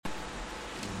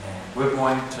we're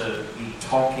going to be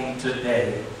talking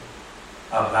today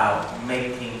about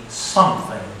making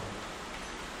something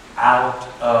out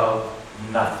of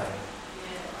nothing.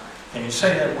 Can you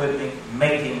say that with me?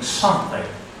 Making something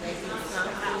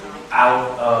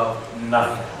out of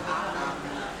nothing.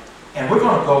 And we're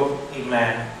going to go,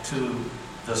 amen, to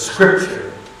the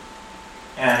scripture.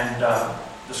 And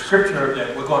the scripture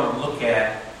that we're going to look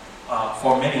at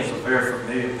for many is a very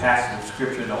familiar passage of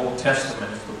scripture in the Old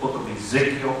Testament. It's the book of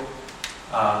Ezekiel,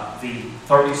 the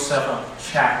 37th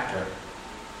chapter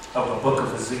of the book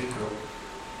of Ezekiel.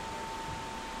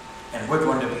 And we're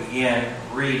going to begin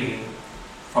reading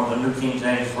from the New King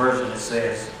James Version. It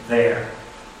says there,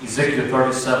 Ezekiel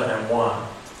 37:1.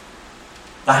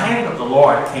 The hand of the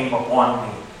Lord came upon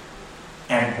me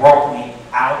and brought me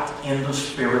out in the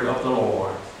spirit of the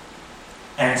Lord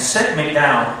and set me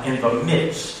down in the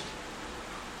midst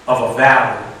of a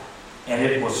valley, and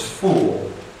it was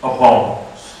full of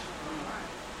bones.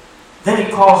 Then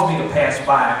he caused me to pass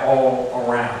by all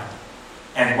around,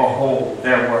 and behold,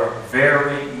 there were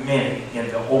very many in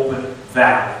the open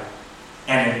valley,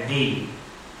 and indeed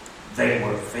they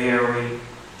were very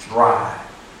dry.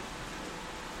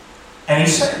 And he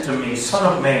said to me,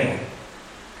 Son of man,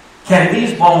 can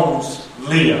these bones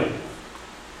live?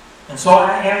 And so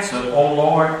I answered, O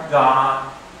Lord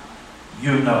God,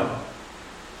 you know.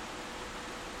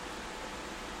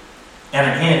 And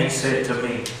again he said to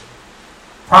me,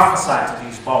 prophesy to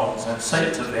these bones and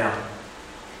say to them,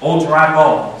 O dry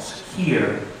bones,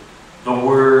 hear the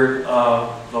word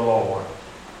of the Lord.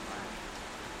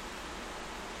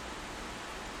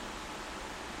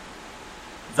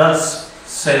 Thus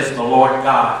says the Lord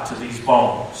God to these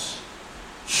bones,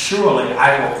 surely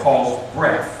I will cause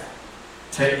breath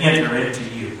to enter into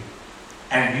you,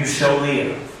 and you shall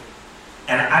live.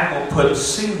 And I will put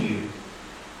sinew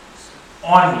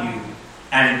on you,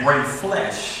 and bring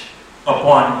flesh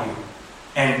upon you,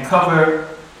 and cover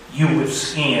you with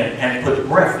skin, and put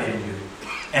breath in you,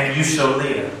 and you shall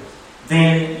live.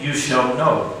 Then you shall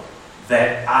know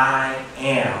that I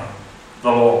am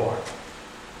the Lord.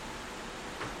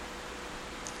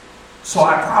 So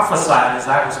I prophesied as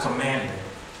I was commanded.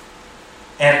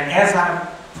 And as I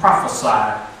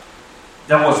prophesied,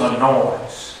 there was a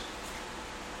noise.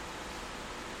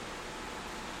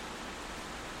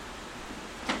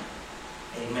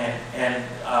 Amen. And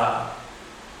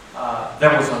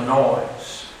there was a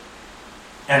noise.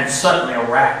 And suddenly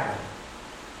a rattling.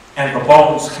 And the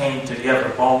bones came together,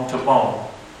 bone to bone.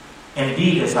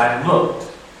 Indeed, as I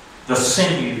looked, the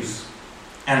sinews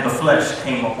and the flesh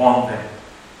came upon them,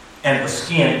 and the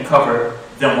skin covered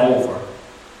them over,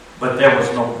 but there was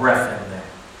no breath in them.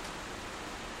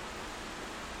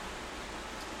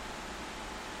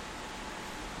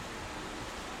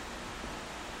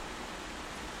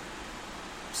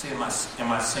 See, am I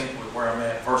synced with where I'm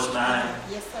at? Verse 9?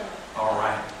 Yes, sir. All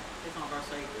right. It's on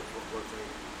verse 8.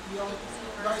 You on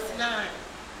verse 9.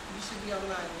 You should be on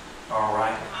 9. All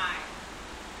right.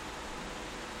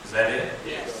 Is that it?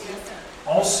 Yes. Yes, sir.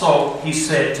 Also, he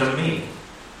said to me,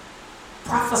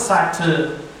 prophesy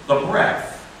to the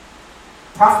breath.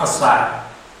 Prophesy,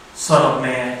 Son of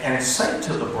man, and say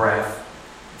to the breath,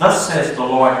 thus says the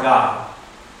Lord God,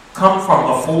 come from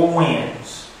the four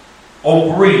winds,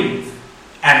 O breathe,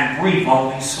 and breathe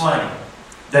on these slain,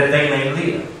 that they may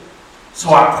live. So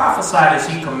I prophesied as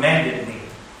he commanded me,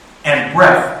 and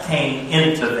breath came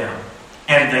into them,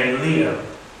 and they lived,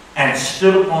 and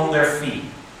stood upon their feet,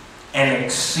 an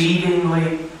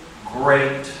exceedingly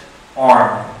great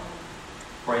army.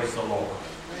 Praise the Lord.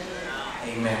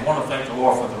 Amen. I want to thank the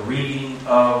Lord for the reading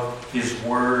of his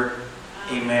word.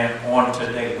 Amen. On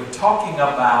today, we're talking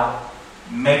about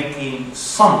making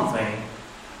something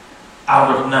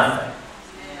out of nothing.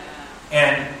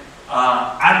 And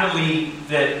I believe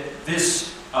that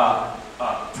this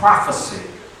prophecy,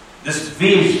 this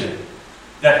vision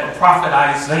that the prophet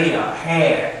Isaiah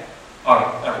had, or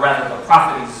rather the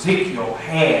prophet Ezekiel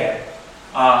had,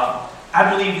 I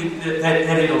believe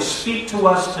that it'll speak to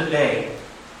us today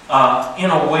in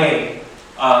a way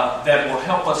that will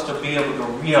help us to be able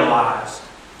to realize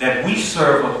that we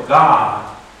serve a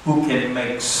God who can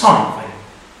make something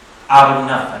out of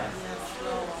nothing.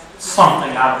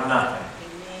 Something out of nothing.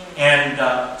 And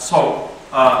so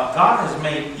God has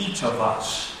made each of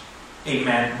us,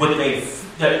 amen, with a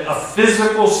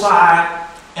physical side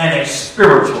and a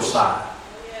spiritual side.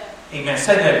 Amen.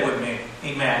 Say that with me.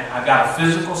 Amen. I got a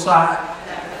physical side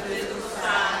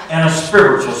and a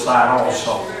spiritual side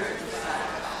also.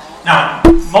 Now,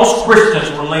 most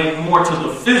Christians relate more to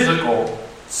the physical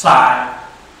side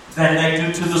than they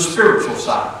do to the spiritual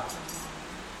side.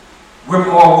 We're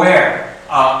more aware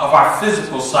of our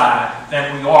physical side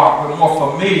than we are. We're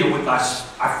more familiar with our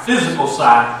physical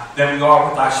side than we are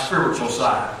with our spiritual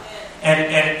side.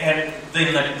 And the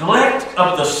neglect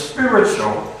of the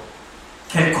spiritual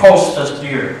can cost us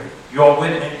dearly. You're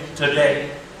with me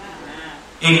today?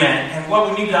 Amen. And what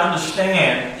we need to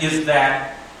understand is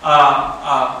that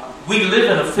we live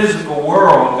in a physical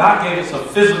world. God gave us a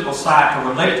physical side to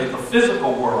relate to the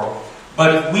physical world.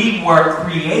 But we were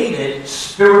created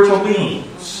spiritual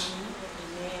beings.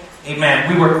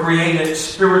 Amen. We were created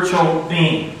spiritual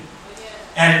beings.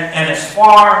 And as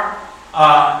far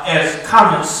as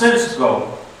common sense goes,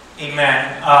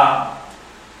 amen.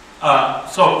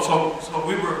 So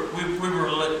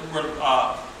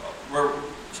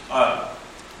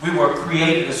we were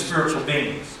created as spiritual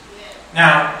beings.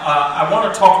 Now I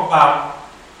want to talk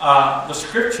about the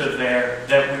scripture there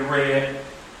that we read.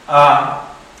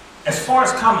 As far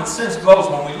as common sense goes,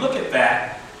 when we look at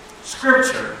that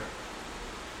scripture,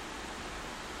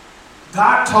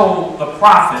 God told the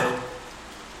prophet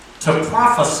to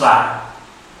prophesy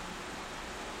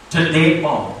to dead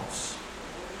bones.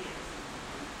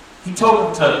 He told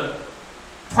him to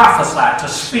prophesy,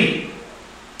 to speak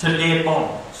to dead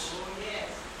bones.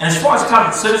 And as far as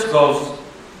common sense goes,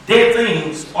 dead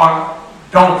things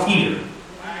don't hear.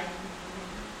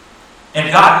 And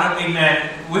God, amen,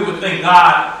 we would think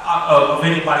God of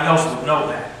anybody else would know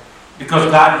that,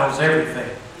 because God knows everything.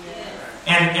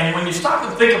 And when you stop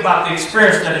and think about the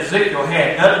experience that Ezekiel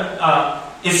had,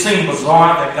 doesn't it seem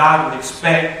bizarre that God would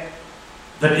expect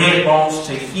the dead bones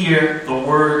to hear the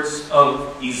words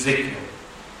of Ezekiel?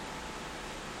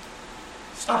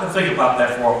 Stop and think about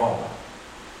that for a moment.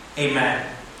 Amen.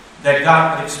 That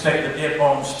God would expect the dead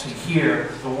bones to hear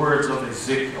the words of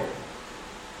Ezekiel.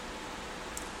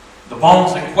 The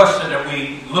bones in question that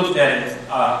we looked at in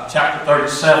chapter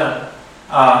 37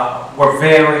 were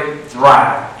very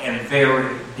dry and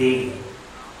very dead.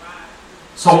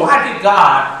 So why did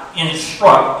God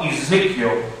instruct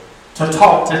Ezekiel to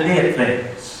talk to dead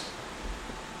things?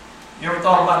 You ever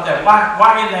thought about that?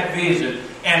 Why in that vision?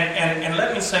 And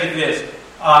let me say this.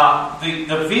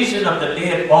 The vision of the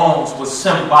dead bones was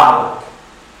symbolic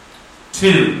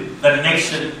to the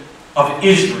nation of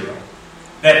Israel.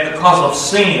 That because of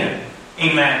sin,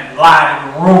 amen, lied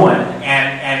in ruin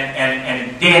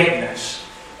and deadness.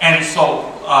 And so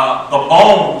the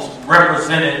bones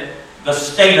represented the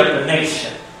state of the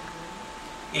nation.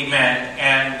 Amen.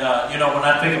 And, when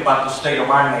I think about the state of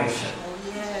our nation,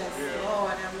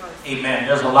 amen,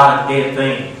 there's a lot of dead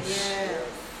things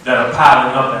that are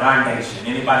piling up in our nation.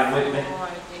 Anybody with me?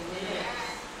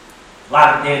 A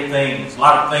lot of dead things. A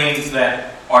lot of things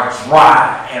that are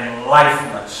dry and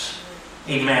lifeless.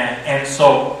 Amen. And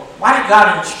so, why did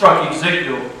God instruct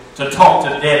Ezekiel to talk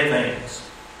to dead things?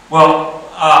 Well,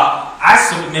 I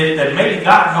submit that maybe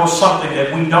God knows something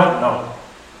that we don't know.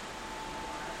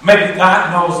 Maybe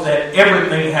God knows that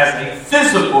everything has a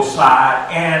physical side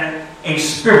and a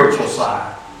spiritual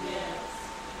side.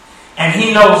 And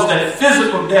He knows that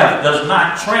physical death does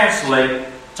not translate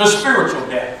to spiritual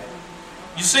death.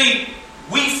 You see,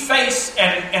 we face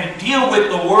and deal with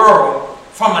the world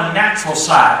from a natural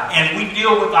side, and we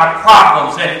deal with our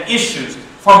problems and issues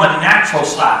from a natural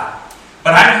side.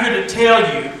 But I'm here to tell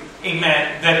you,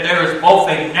 amen, that there is both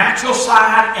a natural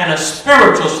side and a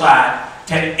spiritual side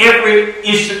to every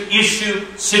issue,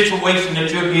 situation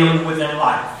that you're dealing with in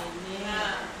life.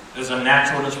 Amen. There's a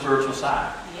natural and a spiritual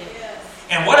side. Yes.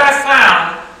 And what I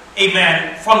found,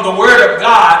 amen, from the Word of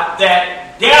God,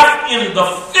 that death in the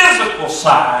physical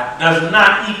side does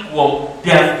not equal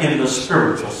death in the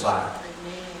spiritual side.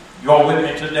 Y'all with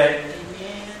me today?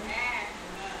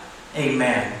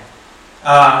 Amen.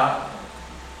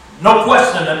 No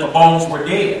question that the bones were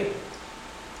dead.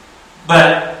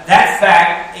 But that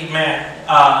fact, amen,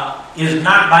 is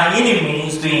not by any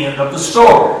means the end of the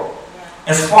story.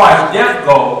 As far as death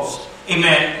goes,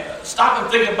 amen, stop and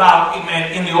think about,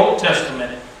 amen, in the Old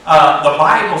Testament, the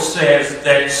Bible says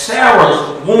that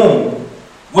Sarah's womb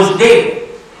was dead.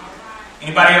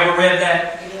 Anybody ever read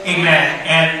that? Amen.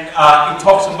 And it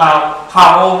talks about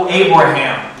how old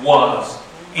Abraham was,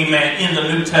 amen, in the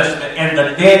New Testament, and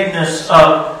the deadness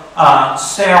of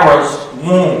Sarah's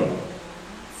womb.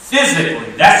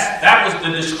 Physically, that was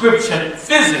the description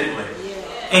physically.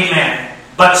 Amen.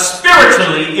 But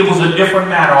spiritually, it was a different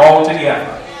matter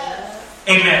altogether.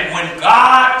 Amen. When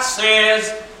God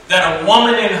says that a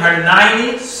woman in her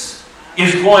 90s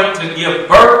is going to give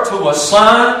birth to a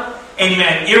son,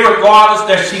 amen, irregardless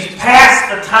that she's past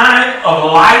the time of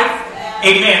life,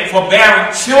 amen, for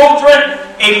bearing children,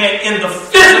 amen, in the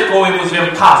physical it was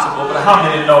impossible. But how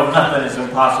many know nothing is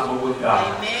impossible with God?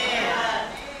 Amen.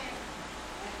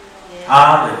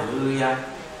 Hallelujah.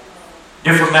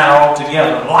 Different matter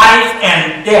altogether. Life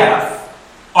and death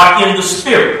are in the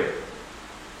spirit,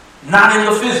 not in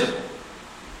the physical.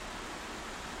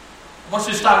 I want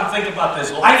you to stop and think about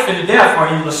this. Life and death are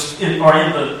in the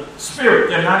spirit.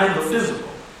 They're not in the physical.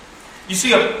 You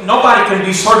see, nobody can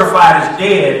be certified as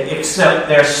dead except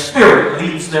their spirit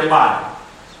leaves their body.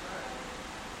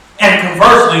 And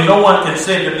conversely, no one can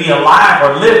say to be alive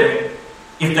or living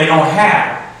if they don't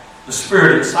have the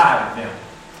spirit inside of them.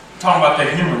 I'm talking about the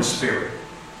human spirit.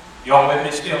 Y'all with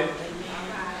me still?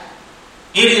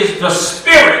 It is the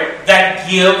spirit that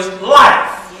gives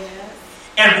life.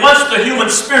 And once the human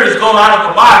spirit is gone out of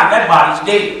the body, that body's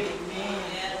dead.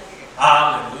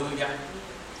 Hallelujah.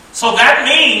 So that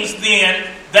means then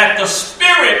that the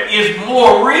spirit is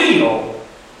more real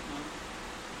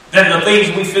than the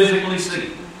things we physically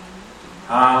see.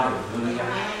 Hallelujah.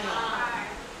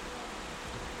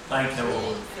 Thank you,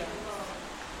 Lord.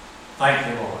 Thank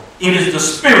you, Lord. It is the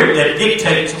spirit that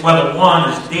dictates whether one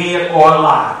is dead or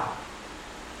alive.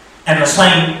 And the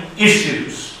same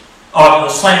issues, or the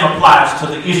same applies to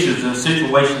the issues and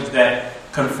situations that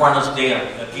confront us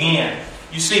daily. Again,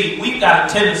 you see, we've got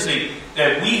a tendency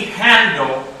that we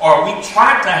handle, or we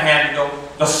try to handle,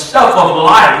 the stuff of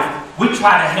life. We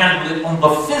try to handle it on the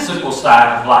physical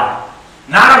side of life.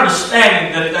 Not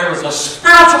understanding that there is a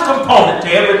spiritual component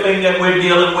to everything that we're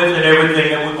dealing with and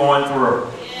everything that we're going through.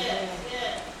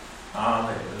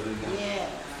 Hallelujah.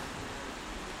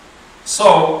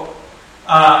 So,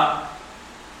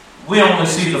 we only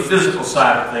see the physical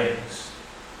side of things,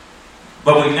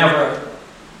 but we never,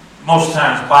 most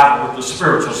times, bother with the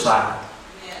spiritual side.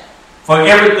 For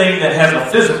everything that has a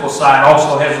physical side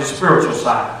also has a spiritual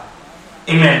side.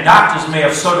 Amen. Doctors may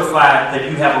have certified that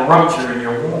you have a rupture in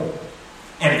your womb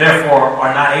and therefore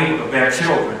are not able to bear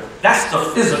children. That's the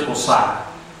physical side.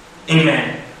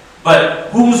 Amen. But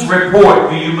whose report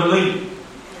do you believe?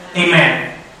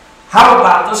 Amen. How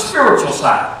about the spiritual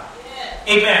side?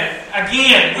 Amen.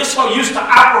 Again, we're so used to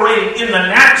operating in the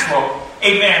natural.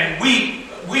 Amen. We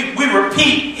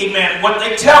repeat, amen, what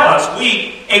they tell us.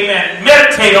 We, amen,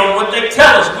 meditate on what they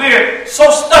tell us. We're so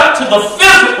stuck to the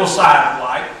physical side of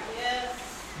life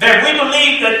that we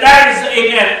believe that is,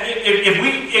 amen,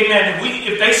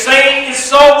 if they say it's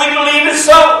so, we believe it's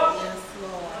so.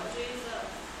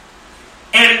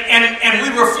 And we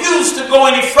refuse to go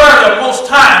any further most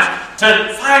times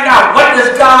to find out what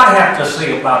does God have to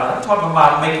say about it. I'm talking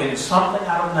about making something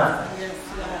out of nothing.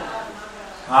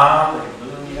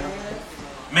 Hallelujah.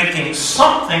 Making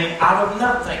something out of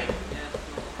nothing.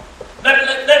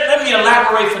 Let me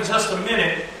elaborate for just a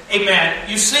minute. Amen.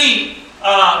 You see,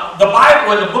 the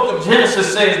Bible in the book of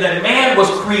Genesis says that man was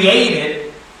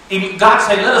created. God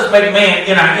said, let us make man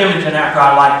in our image and after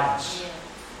our likeness.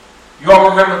 You all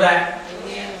remember that?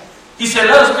 He said,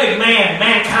 let us make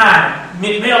mankind,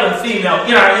 male and female,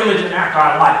 in our image and after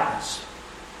our likeness.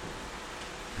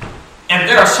 And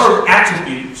there are certain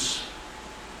attributes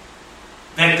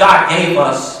that God gave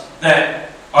us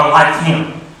that are like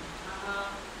Him.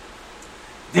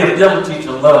 The ability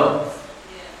to love.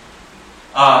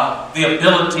 The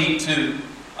ability to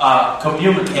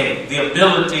communicate. The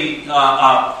ability,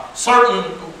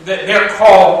 they're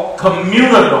called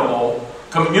communicable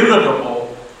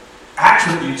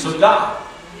attributes of God.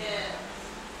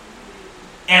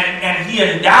 And He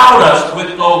endowed us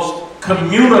with those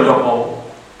communicable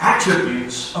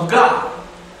attributes of God.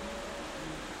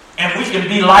 And we can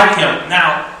be like Him.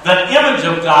 Now, the image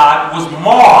of God was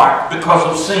marred because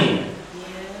of sin.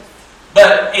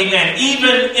 But, amen,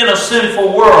 even in a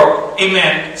sinful world,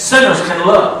 amen, sinners can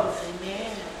love.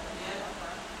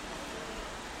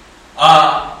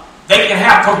 They can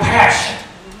have compassion.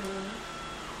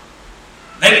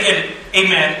 They can,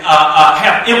 amen,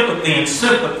 have empathy and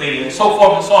sympathy and so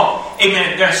forth and so on.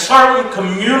 Amen. There are certain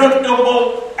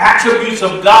communicable attributes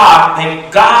of God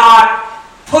that God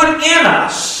put in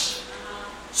us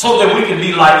so that we can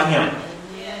be like Him.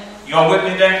 You all with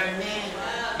me there?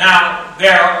 Now,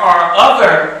 there are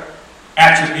other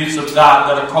attributes of God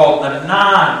that are called the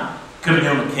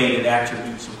non-communicated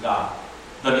attributes of God.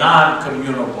 The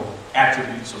non-communicable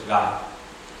attributes of God.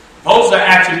 Those are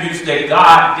attributes that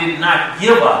God did not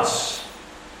give us,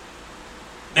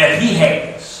 that He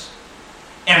has.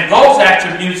 And those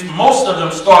attributes, most of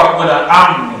them start with an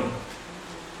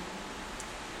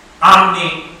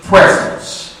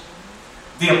omnipresence.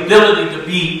 The ability to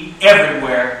be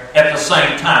everywhere at the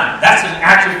same time. That's an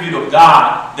attribute of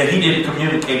God that He didn't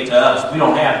communicate to us. We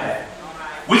don't have that.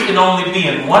 We can only be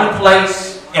in one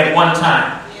place at one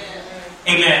time.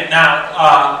 Amen.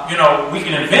 Now, we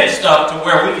can invent stuff to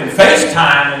where we can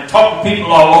FaceTime and talk to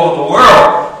people all over the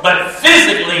world, but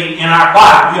physically in our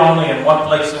body, we're only in one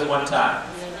place at one time.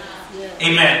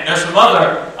 Amen. There's some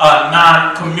other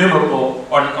non-communicable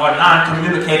or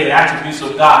non-communicated attributes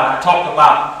of God. I talked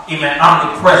about, amen,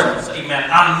 omnipresence, amen,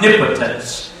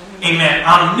 omnipotence. Amen.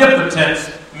 Omnipotence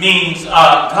means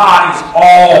God is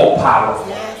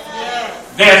all-powerful.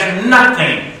 There's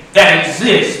nothing that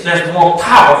exists that's more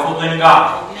powerful than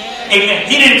God. Amen.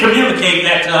 He didn't communicate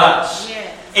that to us.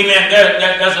 Amen.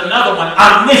 There's another one,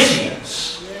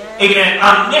 omniscience. Amen.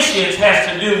 Omniscience has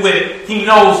to do with He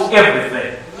knows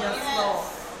everything.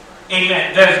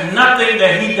 Amen. There's nothing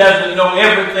that He doesn't know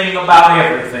everything about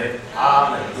everything.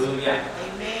 Hallelujah.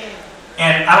 Amen.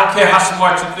 And I don't care how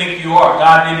smart you think you are,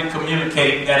 God didn't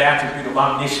communicate that attribute of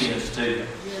omniscience to you.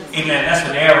 Amen. That's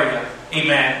an area,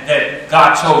 amen, that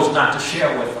God chose not to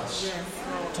share with us.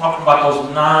 Talking about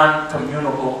those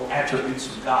non-communicable attributes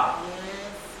of God.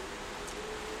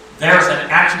 There's an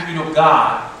attribute of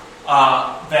God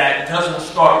that doesn't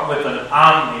start with an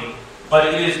omni,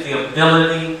 but it is the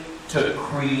ability to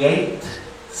create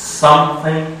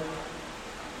something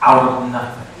out of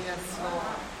nothing.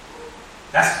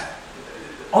 That's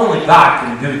only God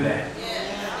can do that.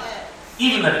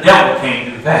 Even the devil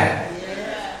can't do that.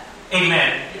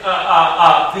 Amen.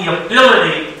 The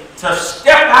ability to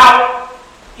step out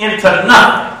into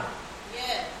nothing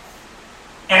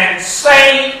and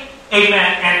say,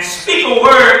 amen, and speak a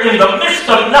word in the midst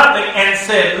of nothing and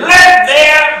say, let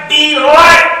there be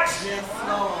light.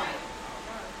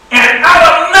 And out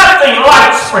of nothing,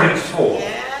 light springs forth.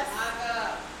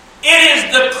 It is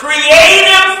the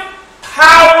creative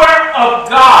power of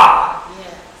God.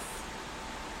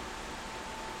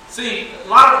 See, a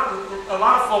lot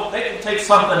of folk, they can take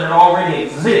something that already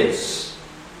exists,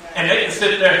 and they can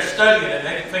sit there and study it, and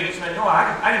they can think, no,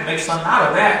 I can make something out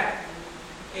of that.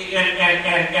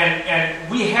 And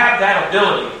we have that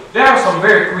ability. There are some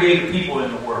very creative people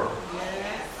in the world.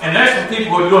 And there's some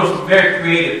people who are doing some very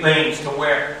creative things to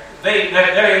where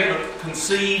they're able to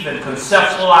conceive and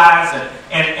conceptualize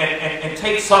and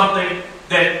take something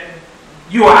that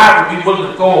you or I would be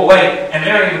willing to throw away, and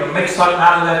they're able to make something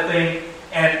out of that thing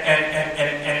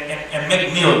and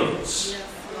make millions.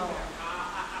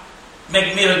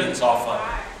 Make millions off of it.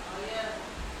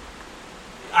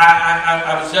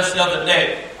 I was just the other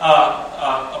day,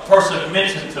 a person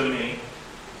mentioned to me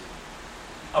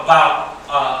about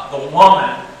the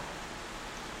woman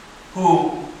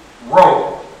who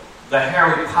wrote the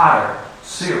Harry Potter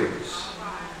series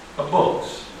of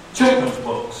books, children's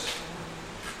books.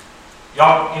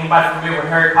 Y'all, anybody familiar with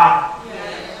Harry Potter?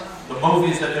 The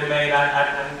movies that they made,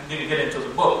 I didn't get into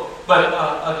the book. But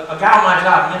a guy on my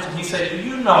job mentioned, he said, do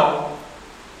you know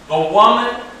the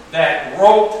woman that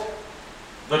wrote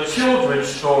the children's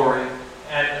story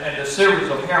and the series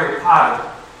of Harry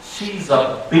Potter, she's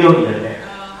a billionaire.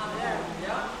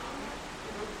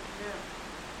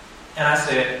 And I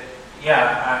said,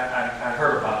 yeah, I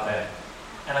heard about that.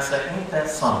 And I said, ain't that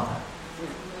something?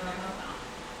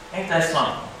 Ain't that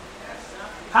something?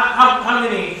 How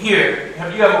many here,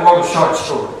 have you ever wrote a short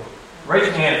story? Raise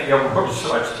your hand if you ever wrote a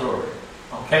short story.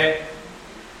 Okay?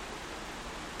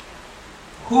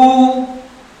 Who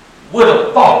would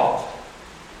have thought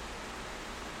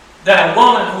that a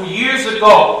woman who years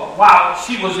ago, while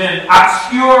she was in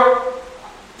obscure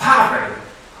poverty,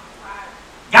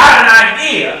 got an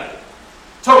idea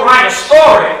to write a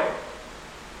story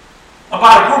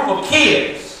about a group of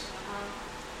kids,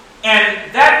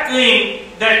 and that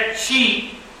thing that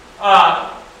she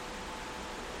got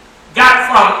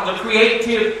from the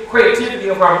creativity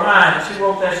of her mind, she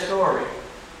wrote that story,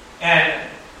 and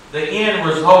the end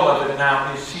result of it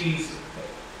now is she's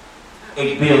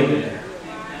a billionaire.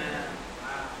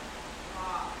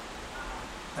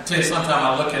 I tell you, sometimes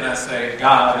I look and I say,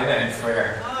 God, it ain't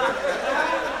fair.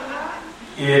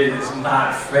 It is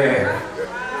not fair.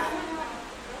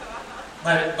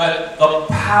 But the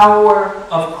power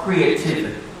of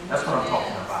creativity, that's what I'm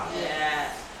talking about.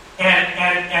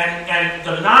 And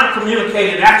the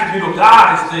non-communicated attribute of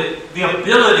God is the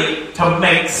ability to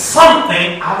make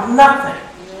something out of nothing.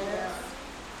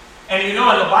 And you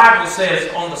know, in the Bible it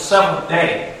says on the seventh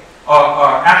day, or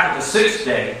after the sixth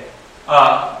day,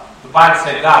 the Bible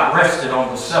said God rested on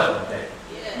the seventh day.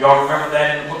 Y'all remember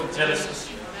that in the book of Genesis?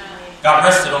 God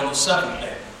rested on the seventh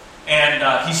day.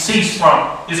 And He ceased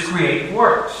from His creative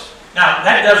works. Now,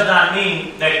 that does not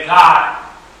mean that God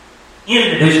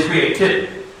ended His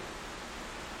creativity.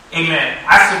 Amen.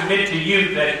 I submit to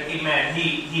you that, amen,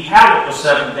 He hallowed the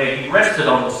seventh day. He rested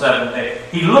on the seventh day.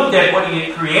 He looked at what He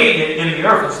had created in the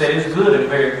earth and said, it's good and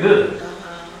very good.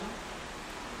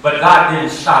 But God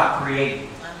didn't stop creating.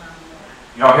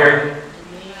 Y'all hear me?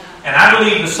 And I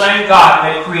believe the same God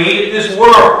that created this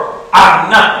world out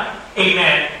of nothing,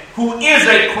 amen, who is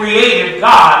a creative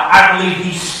God, I believe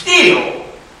he's still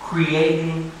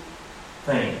creating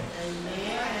things.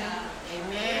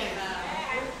 Amen.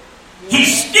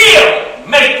 He's still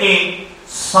making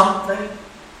something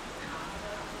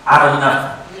out of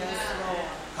nothing. Yes, Lord.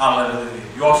 Hallelujah.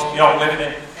 Y'all with me?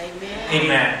 Amen.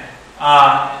 Amen.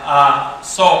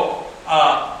 So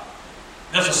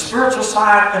there's a spiritual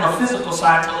side and a physical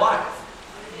side to life.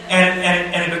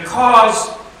 And because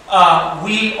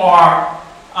we are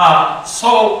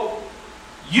so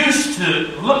used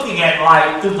to looking at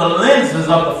life through the lenses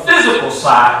of the physical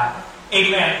side,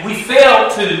 amen, we fail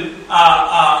to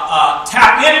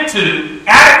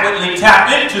adequately tap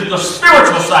into the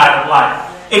spiritual side of life.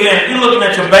 Amen. You're looking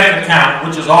at your bank account,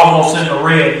 which is almost in the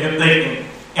red. You're thinking,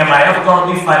 am I ever going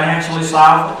to be financially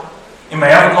solvent? Am I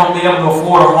ever going to be able to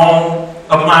afford a home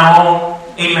of my own?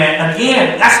 Amen.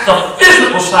 Again, that's the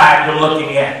physical side you're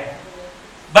looking at.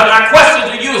 But my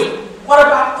question to you is, what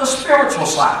about the spiritual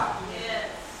side?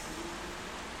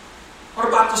 What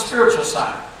about the spiritual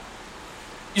side?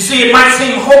 You see, it might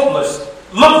seem hopeless,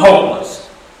 look hopeless,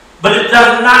 but it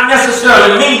does not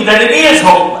necessarily mean that it is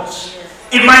hopeless.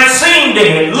 It might seem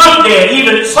dead, look dead,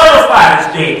 even certified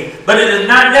as dead, but it does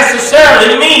not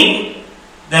necessarily mean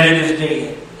that it is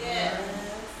dead.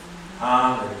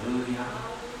 Hallelujah.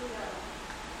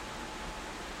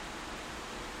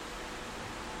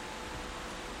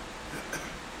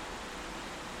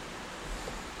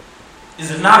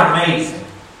 Is it not amazing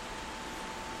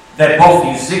that both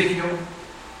Ezekiel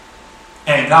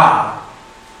and God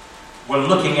were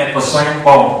looking at the same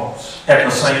bones at the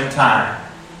same time,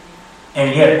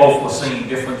 and yet both were seeing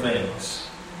different things?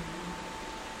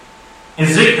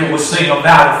 Ezekiel was seeing a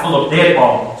valley full of dead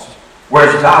bones,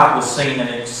 whereas God was seeing an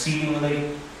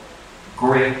exceedingly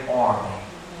great army.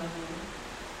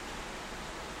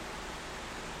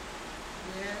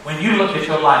 When you look at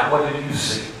your life, what do you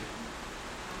see?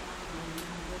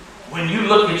 When you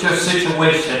look at your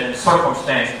situation and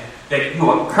circumstances that you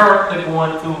are currently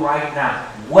going through right now,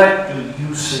 what do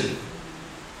you see?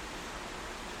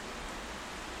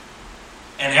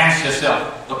 And ask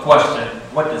yourself the question,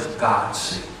 what does God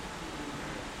see?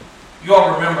 You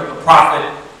all remember the prophet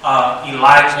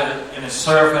Elijah and his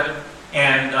servant,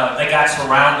 and they got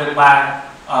surrounded by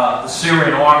the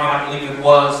Syrian army, I believe it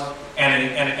was,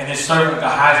 and his servant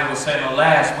Gehazi was saying,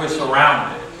 alas, we're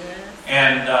surrounded.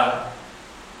 And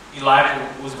Elijah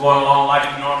was going along like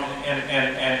he normally,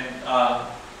 and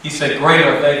he said,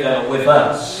 greater are they that are with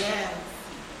us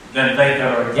than they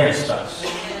that are against us.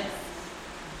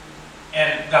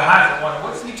 And Gehazi wondered,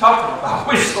 what's he talking about?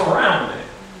 We're surrounded.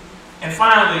 And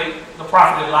finally, the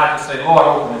prophet Elijah said, Lord,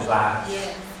 open his eyes.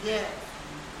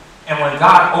 And when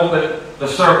God opened the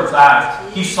servant's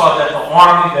eyes, he saw that the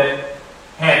army that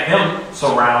had them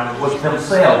surrounded was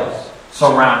themselves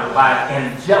surrounded by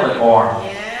an angelic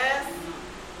army.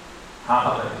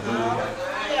 Hallelujah.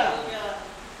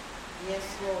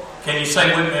 Can you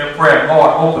say with me in prayer,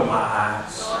 Lord, open my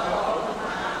eyes?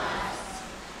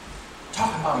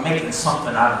 Talking about making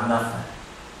something out of nothing.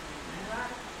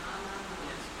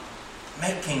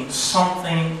 Making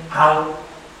something out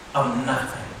of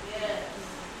nothing.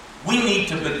 We need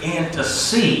to begin to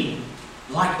see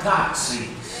like God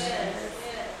sees.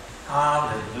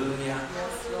 Hallelujah.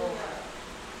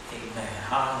 Amen.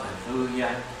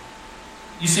 Hallelujah.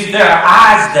 You see, there are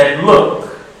eyes that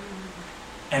look,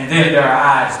 and then there are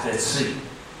eyes that see.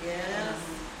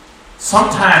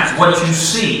 Sometimes what you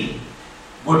see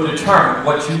will determine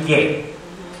what you get.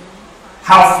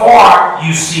 How far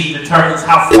you see determines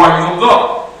how far you'll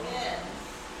go.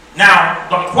 Now,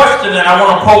 the question that I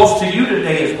want to pose to you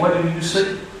today is, what do you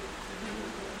see?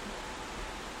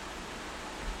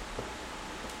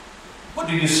 What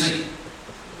do you see?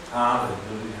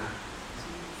 Hallelujah.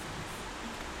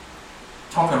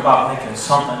 Talking about making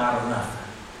something out of nothing.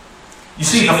 You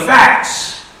see, the fact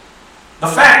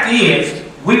is,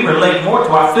 we relate more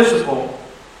to our physical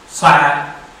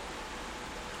side,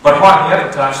 but hardly ever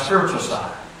to our spiritual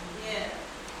side.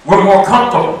 We're more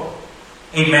comfortable,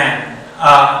 amen,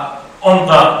 on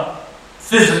the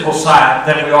physical side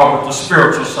than we are with the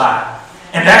spiritual side.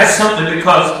 And that is simply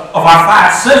because of our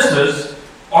five senses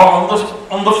are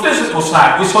on the physical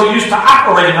side. We're so used to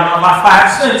operating on our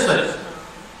five senses.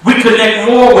 We connect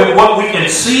more with what we can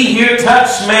see, hear, touch,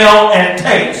 smell, and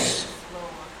taste,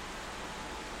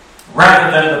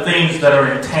 rather than the things that are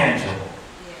intangible.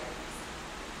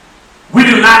 We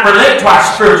do not relate to our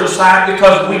spiritual side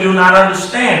because we do not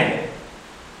understand it.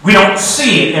 We don't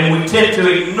see it, and we tend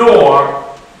to ignore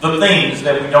the things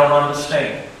that we don't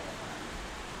understand.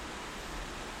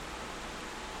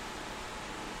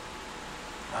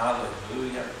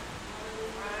 Hallelujah.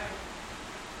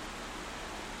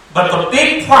 But the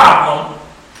big problem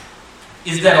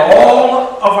is that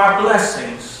all of our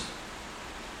blessings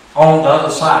are on the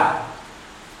other side.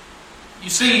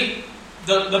 You see,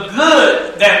 the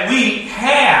good that we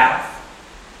have,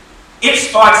 it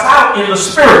starts out in the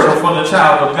spiritual for the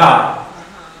child of God.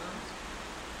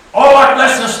 All our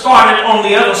blessings started on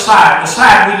the other side, the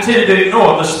side we tend to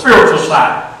ignore, the spiritual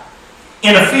side.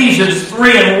 In Ephesians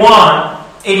 3 and 1,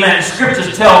 amen, the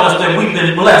scriptures tell us that we've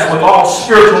been blessed with all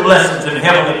spiritual blessings in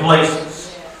heavenly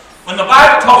places. When the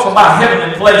Bible talks about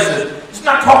heavenly places, it's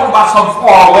not talking about some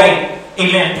far away,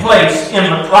 amen, place in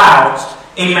the clouds,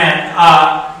 amen,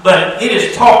 but it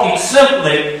is talking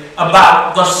simply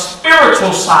about the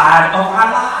spiritual side of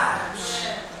our lives.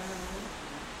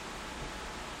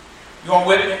 You all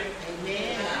with me?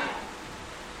 Amen.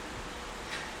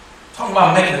 Talking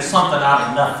about making something out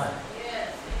of nothing.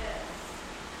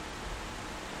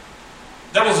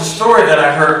 There was a story that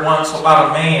I heard once about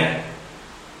a man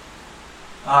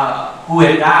who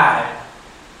had died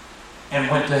and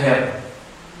went to heaven.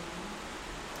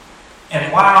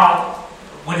 And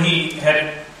when he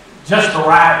had just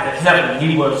arrived at heaven,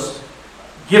 he was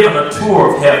given a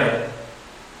tour of heaven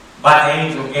by the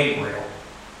angel Gabriel.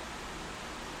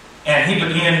 And he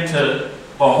began to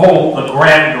behold the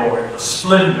grandeur and the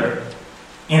splendor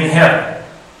in heaven.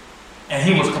 And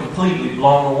he was completely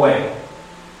blown away.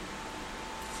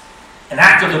 And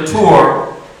after the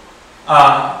tour,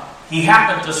 he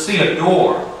happened to see a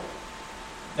door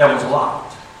that was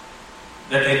locked,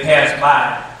 that they passed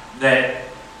by, that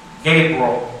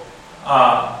Gabriel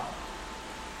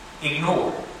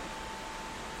ignored.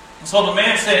 And so the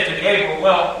man said to Gabriel,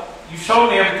 well, you showed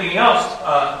me everything else,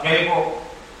 Gabriel,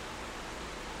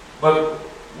 but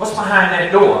what's behind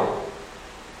that door?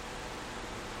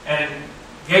 And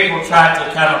Gabriel tried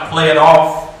to kind of play it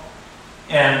off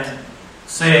and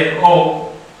said,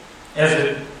 oh, as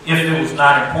if it was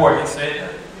not important. He said,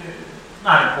 it's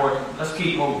not important. Let's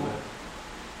keep moving.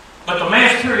 But the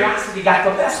man's curiosity got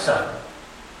the best of him.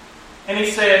 And he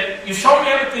said, you showed me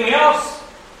everything else,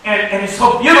 and it's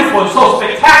so beautiful and so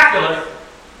spectacular,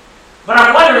 but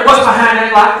I'm wondering what's behind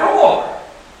that locked door.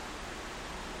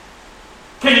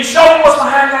 Can you show me what's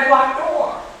behind that locked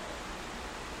door?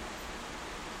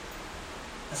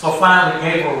 And so finally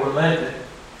Gabriel relented,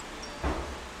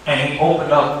 and he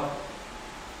opened up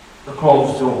the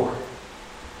closed door.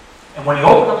 And when he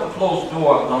opened up the closed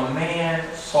door, the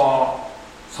man saw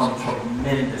some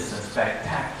tremendous and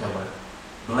spectacular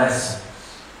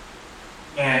blessings.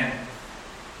 And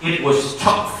it was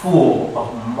chock full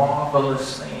of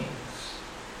marvelous things.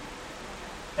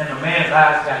 And the man's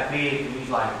eyes got big, and he's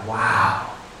like, wow,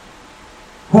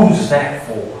 who's that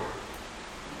for?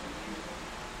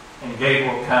 And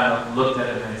Gabriel kind of looked at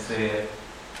him and said,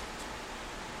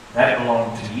 that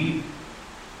belonged to you.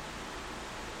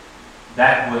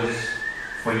 That was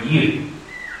for you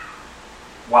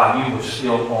while you were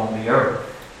still on the earth.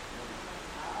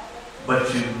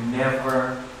 But you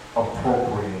never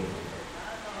appropriated it.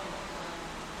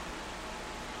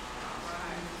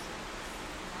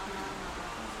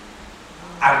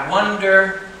 I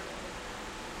wonder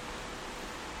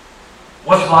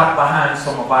what's locked behind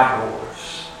some of our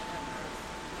doors.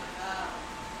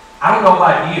 I don't know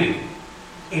about you.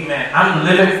 Amen. I'm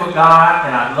living for God,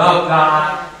 and I love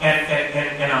God,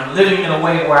 and I'm living in a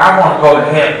way where I want to go to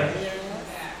heaven.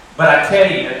 But I tell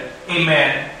you,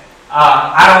 amen,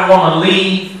 I don't want to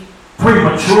leave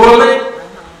prematurely.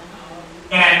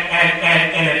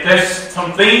 And if there's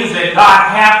some things that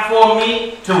God has for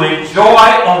me to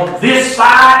enjoy on this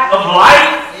side of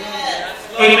life,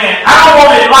 amen, I don't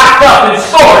want it locked up in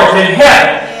storage in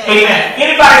heaven. Amen.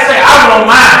 Anybody say, I don't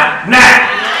mind now?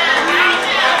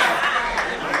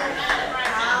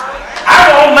 I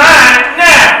don't mind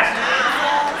now.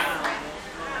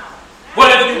 Well,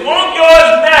 if you want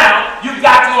yours now, you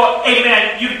got to,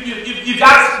 amen, you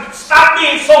got to stop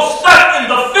being so stuck in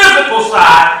the physical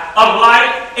side of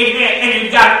life, amen, and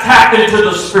you got to tap into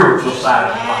the spiritual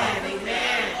side of life.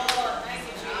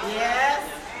 Yes.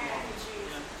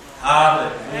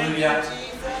 Hallelujah.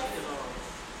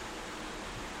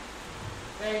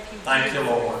 Thank you. Thank you,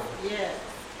 Lord. Yes.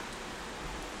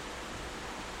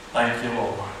 Thank you,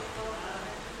 Lord.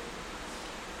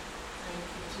 Thank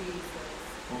you,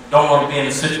 Jesus. Don't want to be in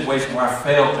a situation where I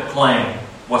fail to claim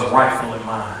what's rightfully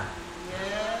mine.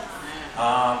 Yes.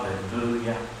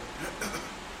 Hallelujah.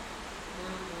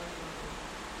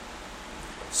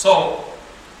 So,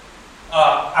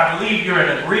 I believe you're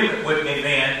in agreement with me,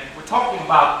 man. We're talking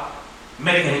about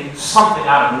making something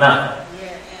out of nothing.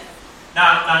 Yes.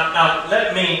 Now,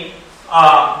 let me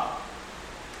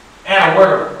add a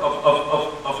word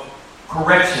of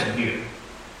correction here.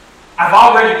 I've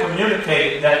already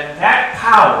communicated that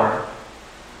power,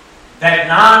 that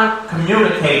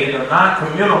non-communicated or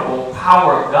non-communicable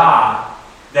power of God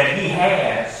that He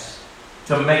has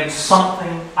to make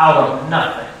something out of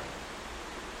nothing,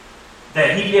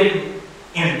 that He didn't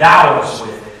endow us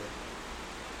with it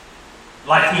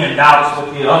like He endowed us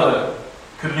with the other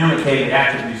communicated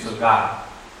attributes of God.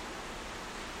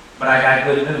 But I got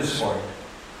good news for you.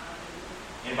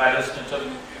 Anybody listening to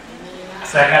me? I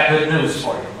said, I got good news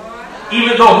for you.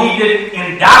 Even though He didn't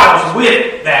endow us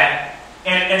with that,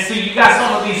 and see, you got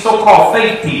some of these so-called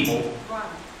faith people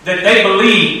that they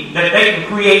believe that they can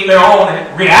create their own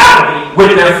reality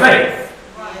with their faith.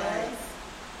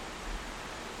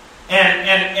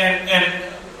 And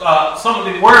some of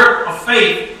the word of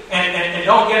faith, and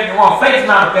don't get me wrong, faith is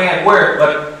not a bad word,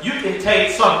 but you can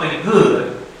take something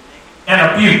good and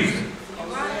abuse it.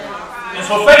 And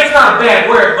so faith is not a bad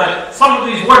word, but some of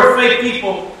these word of faith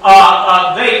people,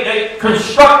 they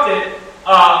constructed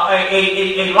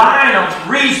a line of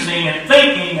reasoning and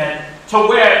thinking and to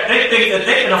where they think that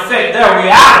they can affect their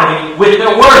reality with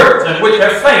their words and with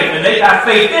their faith, and they got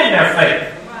faith in their faith.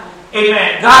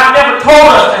 Amen. God never told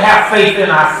us to have faith in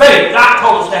our faith. God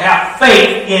told us to have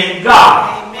faith in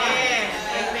God. Amen.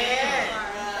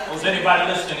 Amen. Was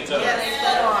anybody listening to me? Yes,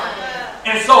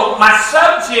 and so my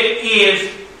subject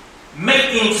is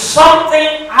making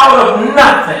something out of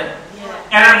nothing.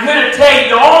 And I'm here to tell you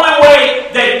the only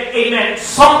way that, amen,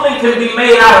 something can be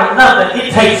made out of nothing,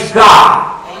 it takes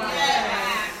God.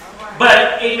 Amen.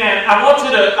 But, amen, I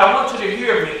want you to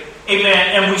hear me.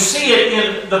 Amen. And we see it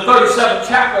in the 37th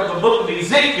chapter of the book of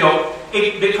Ezekiel,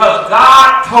 because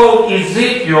God told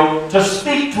Ezekiel to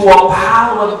speak to a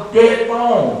pile of dead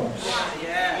bones.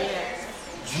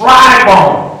 Dry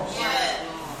bones.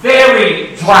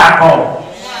 Very dry bones.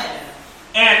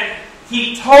 And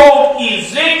He told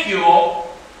Ezekiel,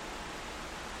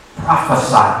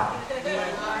 prophesy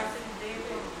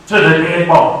to the dead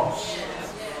bones.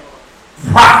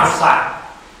 Prophesy.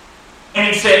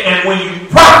 And He said, and when you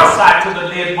prophesy to the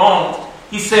dead bones,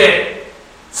 He said,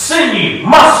 sinew,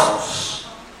 muscles.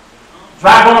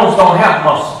 Dry bones don't have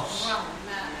muscles.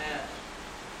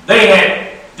 They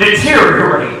had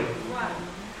deteriorated.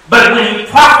 But when He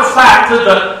prophesied to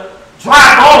the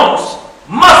dry bones,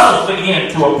 muscles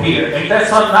began to appear. Ain't that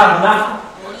something out of nothing?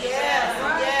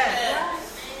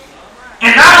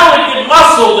 And not only did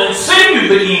muscles and sinew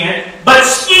begin, but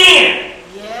skin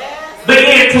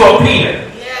began to appear.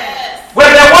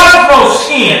 Where there was no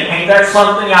skin, ain't that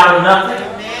something out of nothing?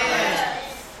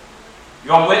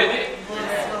 Y'all with me?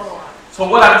 So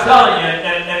what I'm telling you,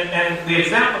 and the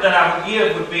example that I would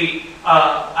give would be,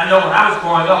 I know when I was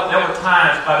growing up, there were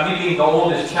times, by me being the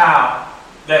oldest child,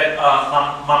 that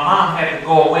my mom had to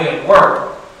go away and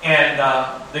work, and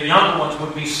the younger ones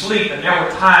would be asleep, and there were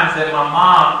times that my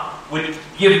mom would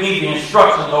give me the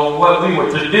instructions on what we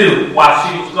were to do while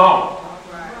she was gone.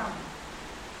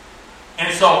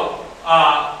 And so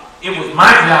it was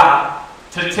my job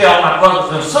to tell my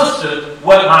brothers and sisters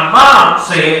what my mom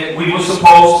said we were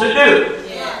supposed to do.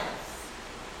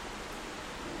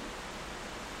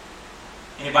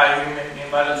 Anybody hear me?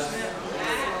 Anybody listen?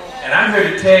 And I'm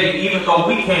here to tell you, even though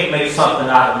we can't make something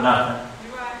out of nothing,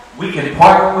 we can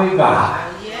partner with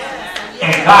God.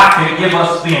 And God can give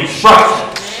us the instructions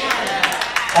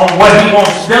on what He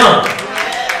wants done.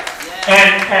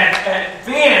 And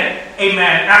then,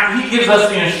 amen, after He gives us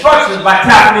the instructions by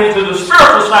tapping into the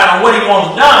spiritual side on what He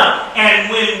wants done, and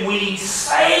when we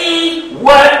say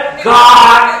what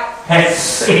God has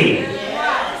said,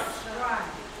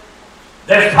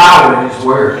 there's power in His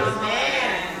word.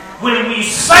 When we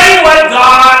say what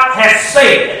God has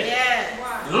said,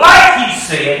 like He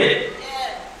said it,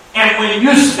 and when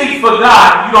you speak for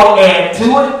God, you don't add to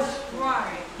it,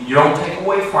 and you don't take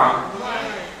away from it.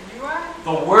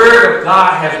 The Word of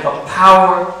God has the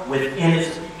power within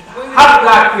it. How did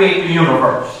God create the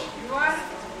universe?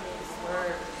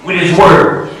 With His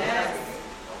Word.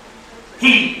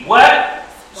 He what?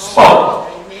 Spoke.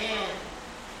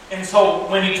 And so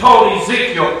when He told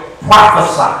Ezekiel,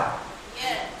 prophesy.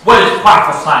 What is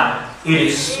prophesying? It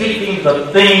is speaking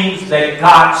the things that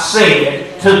God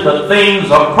said to the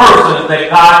things or persons that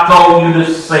God told you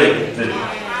to say it to.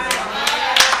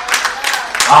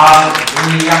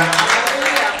 Hallelujah.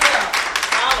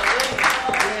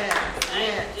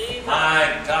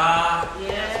 My God.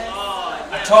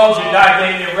 I told you, God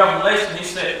gave me a revelation. He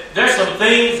said, there's some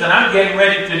things that I'm getting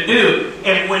ready to do.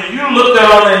 And when you look at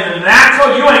them in the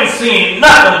natural, you ain't seeing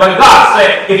nothing. But God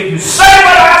said, if you say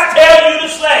what I tell you to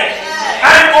say,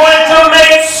 I'm going to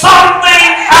make something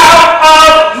out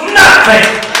of nothing.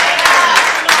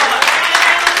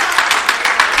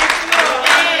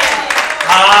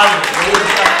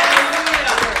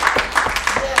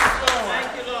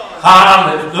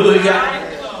 Hallelujah.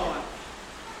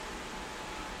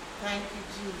 Thank you,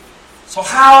 Jesus. So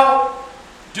how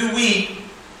do we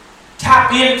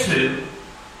tap into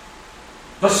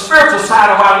the spiritual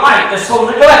side of our life that's so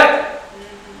neglected?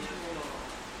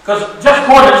 Because just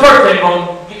going to church ain't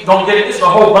gonna get it. It's a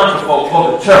whole bunch of folks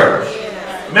go to church,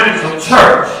 members of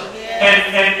church,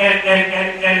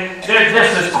 and they're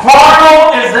just as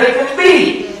carnal as they can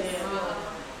be.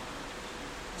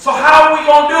 So how are we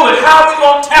going to do it? How are we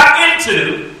going to tap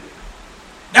into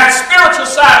that spiritual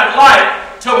side of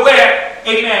life to where,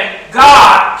 amen,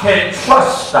 God can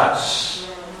trust us?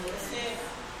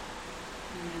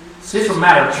 See, it's a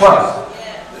matter of trust.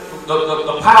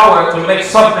 The power to make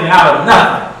something out of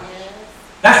nothing.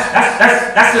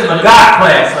 That's in the God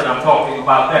class that I'm talking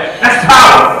about there. That's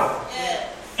powerful.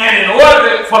 And in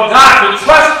order for God to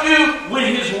trust you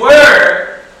with His Word,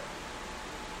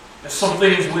 there's some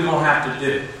things we're going to have to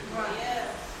do.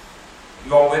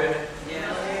 You all with me?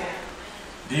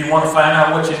 Do you want to find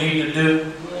out what you need to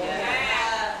do?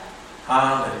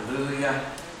 Hallelujah.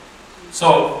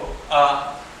 So,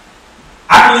 I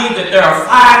believe that there are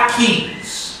 5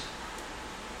 keys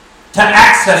to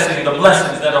accessing the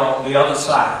blessings that are on the other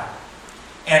side.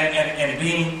 And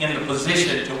being in the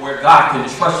position to where God can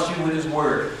trust you with His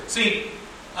Word. See,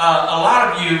 a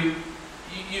lot of you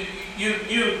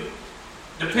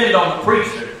depend on the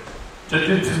preacher to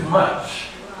do too much.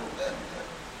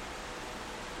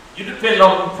 You depend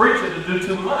on the preacher to do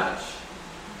too much.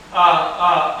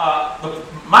 My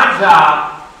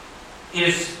job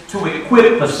is to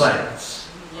equip the saints.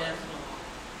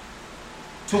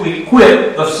 To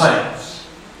equip the saints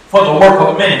for the work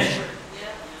of ministry.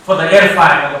 For the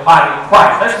edifying of the body of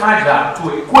Christ. That's my job, to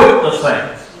equip the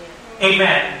saints.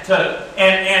 Amen.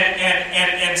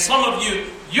 And some of you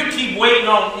keep waiting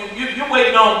on you're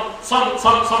waiting on some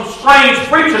strange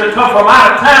preacher to come from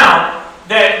out of town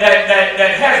that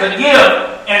has a gift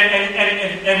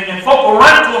and folk will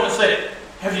run to him and say,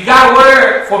 "Have you got a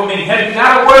word for me? Have you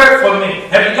got a word for me?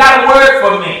 Have you got a word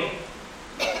for me?"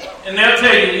 And they'll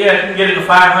tell you, yeah, you can get in the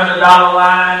 $500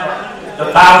 line or the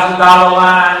 $1,000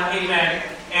 line. Amen.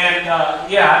 And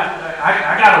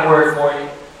I got a word for you.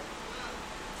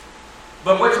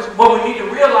 But what we need to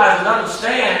realize and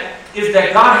understand is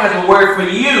that God has a word for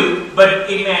you, but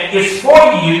amen, it's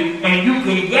for you, and you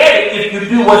can get it if you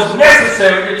do what's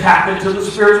necessary to tap into the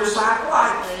spiritual side of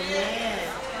life. Amen.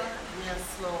 Yes,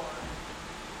 Lord.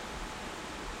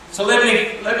 So let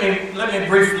me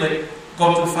briefly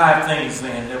go through 5 things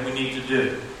then that we need to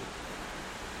do.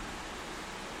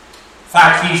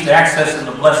 5 keys to accessing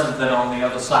the blessings that are on the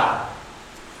other side.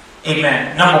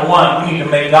 Amen. Number 1, we need to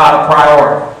make God a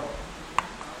priority.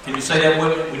 Can you say that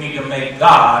with me? We need to make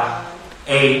God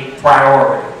a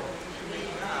priority.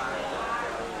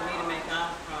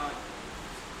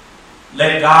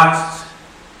 Let God,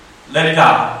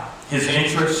 His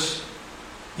interests,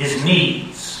 His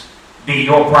needs be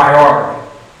your priority.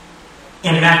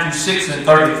 In Matthew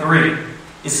 6:33,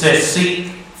 it says,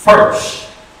 "Seek first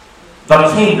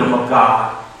the kingdom of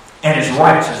God and His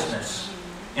righteousness,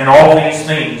 and all these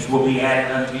things will be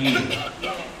added unto you."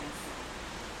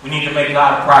 We need to make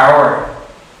God a priority.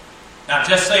 Now,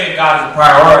 just saying God is a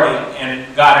priority and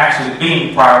God actually being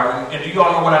a priority, and do you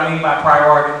all know what I mean by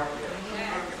priority?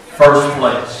 First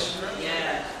place.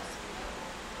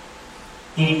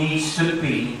 He needs to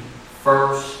be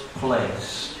first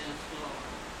place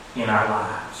in our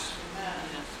lives.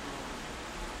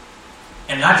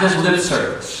 And not just lip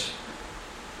service.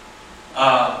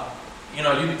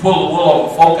 You can pull the wool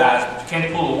over folk eyes, but you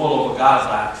can't pull the wool over God's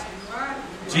eyes.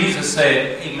 Jesus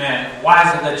said, amen, why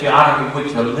is it that you honor me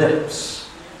with your lips,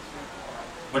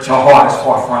 but your heart is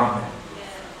far from me?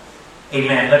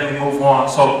 Amen. Let me move on.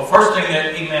 So first thing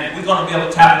that, amen, we're going to be able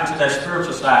to tap into that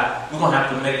spiritual side. We're going to have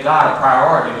to make God a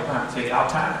priority. We're going to have to take our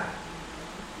time.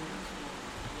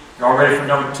 Y'all ready for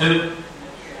number 2?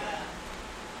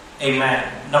 Amen.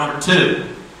 Number 2,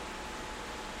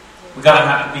 we're going to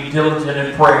have to be diligent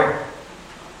in prayer.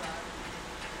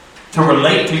 To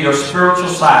relate to your spiritual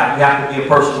side, you have to be a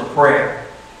person of prayer,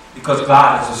 because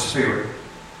God is a spirit.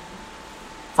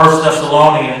 1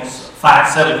 Thessalonians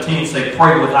 5:17 say,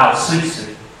 "Pray without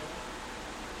ceasing."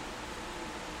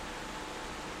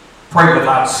 Pray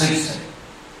without ceasing.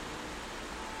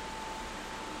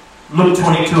 Luke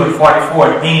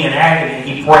 22:44, being in agony,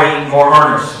 he prayed more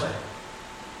earnestly.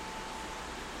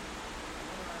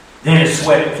 Then his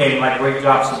sweat became like great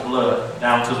drops of blood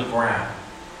down to the ground.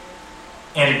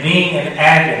 And being in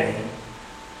agony,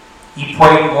 he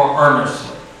prayed more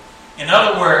earnestly. In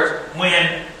other words,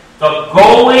 when the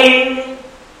going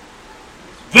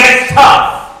gets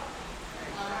tough,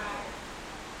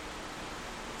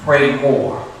 pray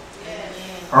more.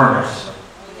 earnestly.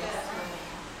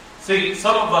 See,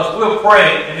 some of us will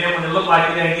pray, and then when it looks like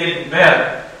it ain't getting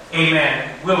better,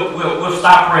 amen, we'll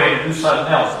stop praying and do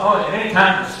something else. Oh, it ain't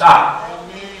time to stop.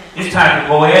 It's time to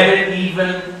go at it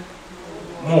even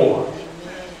more.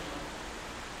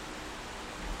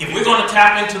 If we're going to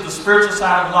tap into the spiritual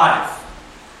side of life,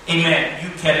 amen, you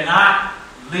cannot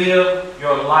live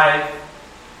your life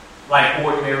like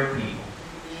ordinary people.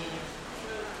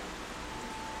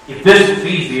 If this was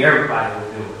easy, everybody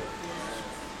would do it.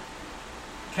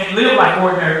 Can't live like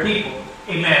ordinary people.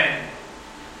 Amen.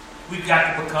 We've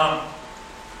got to become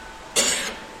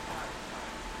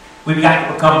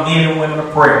men and women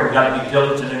of prayer. We've got to be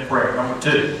diligent in prayer. Number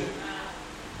 2.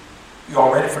 You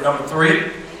all ready for number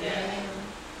 3?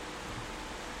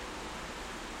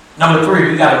 Number 3,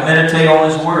 we've got to meditate on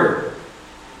His Word.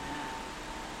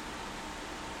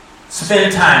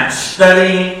 Spend time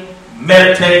studying,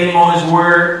 meditating on His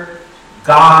Word.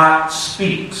 God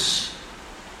speaks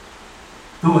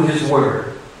through His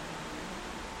Word.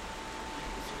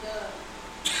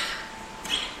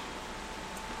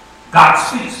 God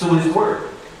speaks through His Word.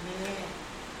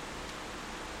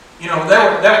 You know,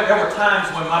 there were times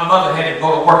when my mother had to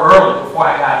go to work early before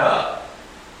I got up.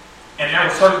 And there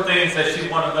were certain things that she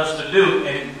wanted us to do.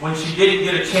 And when she didn't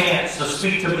get a chance to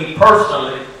speak to me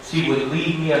personally, she would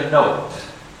leave me a note.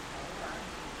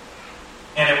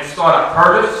 And it would start out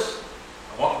Curtis,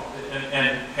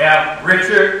 and have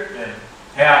Richard, and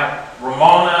have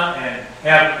Ramona,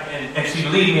 and she'd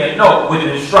leave me a note with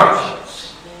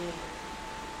instructions.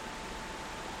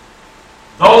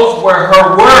 Those were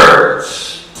her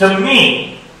words to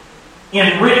me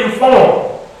in written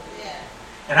form.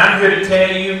 And I'm here to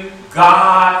tell you,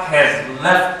 God has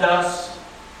left us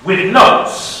with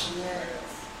notes.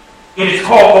 It is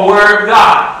called the Word of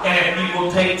God. And if we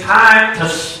will take time to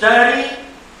study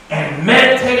and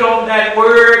meditate on that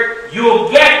Word, you'll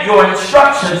get your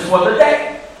instructions for the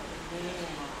day.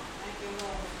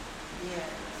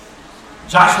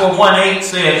 Joshua 1:8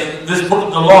 says, "This book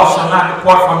of the law shall not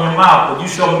depart from your mouth, but you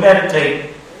shall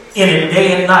meditate in it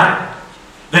day and night,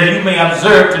 that you may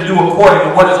observe to do according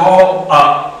to what is all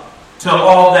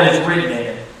that is written in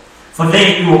it. For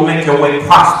then you will make your way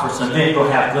prosperous, and then you'll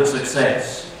have good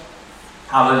success."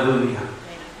 Hallelujah.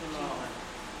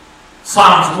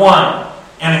 Psalms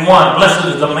 1:1, "Blessed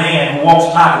is the man who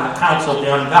walks not in the counsel of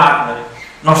the ungodly,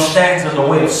 nor stands in the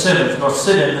way of sinners, nor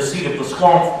sit in the seat of the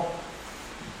scornful."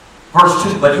 Verse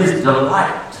 2, "But his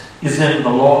delight is in the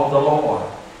law of the Lord,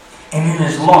 and in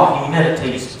His law he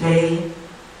meditates day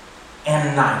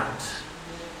and night.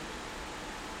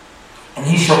 And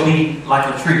he shall be like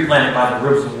a tree planted by the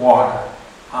rivers of water."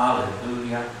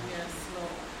 Hallelujah. Yes,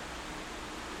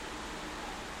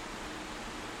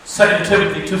 Lord. 2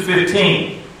 Timothy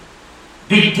 2:15,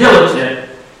 "Be diligent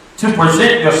to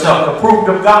present yourself approved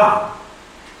of God,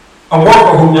 a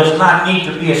worker who does not need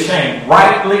to be ashamed,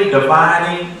 rightly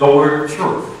dividing the word of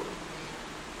truth."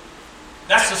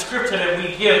 That's the scripture that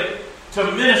we give to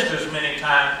ministers many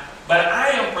times, but I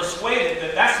am persuaded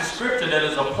that that's the scripture that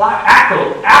is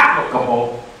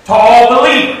applicable to all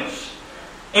believers.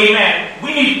 Amen.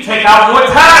 We need to take out more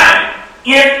time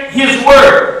in His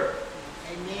Word.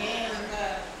 Amen.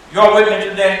 You all with me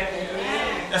today?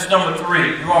 Amen. That's number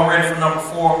 3. You all ready for number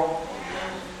 4?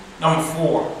 Number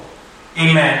 4.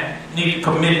 Amen. Need to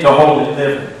commit to holy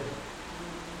living.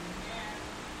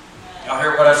 Y'all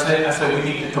hear what I said? I said we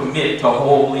need to commit to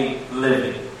holy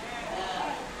living.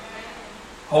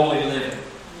 Holy living.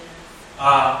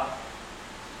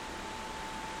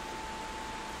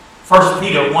 1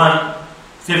 Peter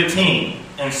 1:15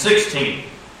 and 16.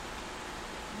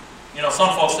 You know, some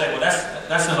folks say, well,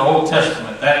 that's in the Old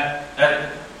Testament.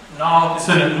 No, it's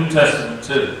in the New Testament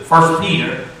too. 1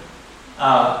 Peter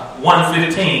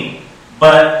 1:15.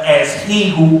 "But as He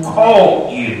who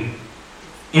called you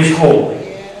is holy,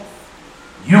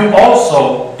 you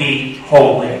also be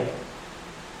holy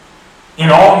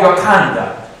in all your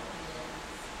conduct,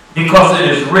 because it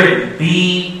is written,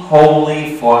 'Be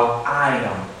holy, for I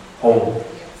am holy.'"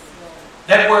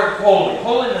 That word holy,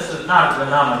 holiness is not a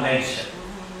denomination.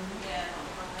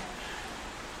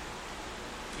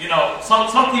 You know,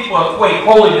 some people equate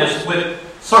holiness with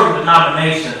certain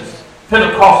denominations,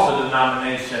 Pentecostal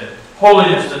denomination,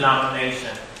 holiness denomination.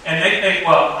 And they think,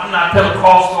 well, I'm not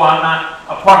Pentecostal, I'm not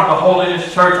a part of the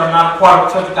Holiness Church, I'm not a part of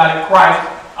the Church of God in Christ,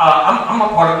 I'm a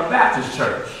part of the Baptist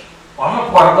Church, or I'm a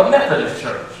part of the Methodist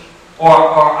Church,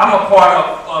 or I'm a part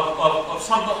of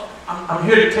something. I'm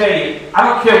here to tell you, I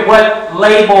don't care what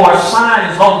label or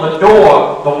sign is on the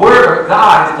door, the Word of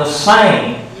God is the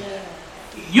same.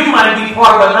 You might be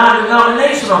part of a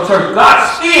non-denominational church.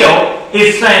 God still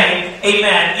is saying,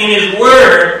 amen, in His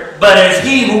Word, But as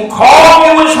he who called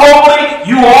you is holy,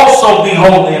 you also be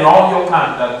holy in all your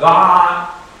conduct.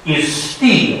 God is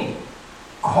still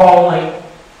calling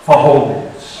for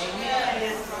holiness.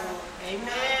 Amen.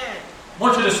 Amen. I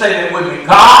want you to say that with me.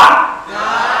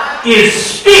 God is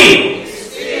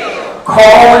still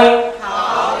calling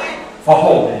for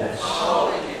holiness.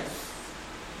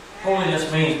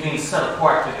 Holiness means being set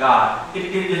apart to God.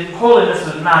 Holiness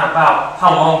is not about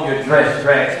how long your dress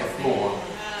drags the floor.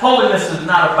 Holiness is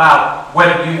not about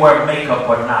whether you wear makeup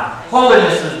or not.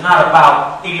 Holiness is not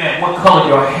about, amen, what color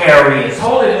your hair is.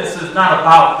 Holiness is not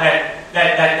about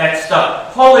that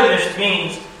stuff. Holiness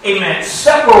means, amen,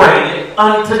 separated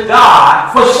unto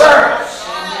God for service.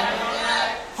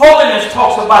 Holiness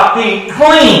talks about being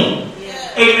clean.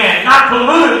 Amen. Not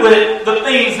polluted with the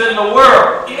things in the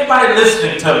world. Anybody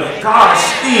listening to me? God is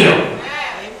still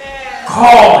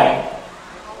calling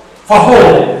for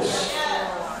holiness.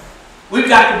 We've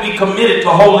got to be committed to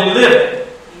holy living.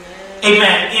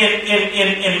 Amen.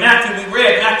 In Matthew, we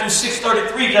read Matthew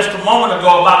 6:33 just a moment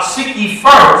ago about seek ye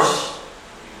first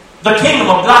the kingdom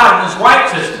of God and his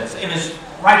righteousness, and his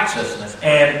righteousness,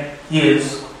 and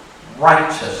his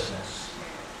righteousness.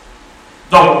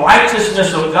 The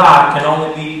righteousness of God can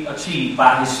only be achieved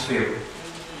by his Spirit.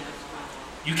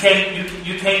 You can't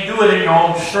do it in your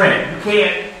own strength.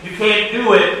 You can't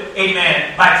do it,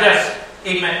 amen, by just,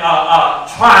 amen,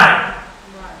 trying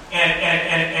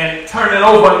and turning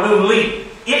over a new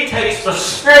leaf. It takes the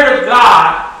Spirit of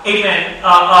God, amen,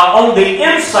 on the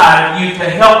inside of you to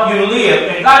help you live.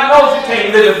 And God knows you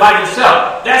can't live it by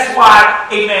yourself. That's why,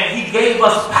 amen, he gave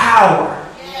us power.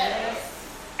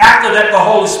 After that, the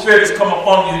Holy Spirit has come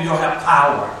upon you, you'll have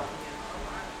power.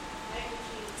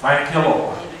 Thank you,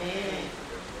 Lord.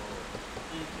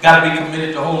 Got to be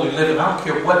committed to holy living. I don't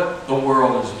care what the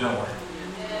world is doing.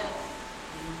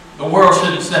 The world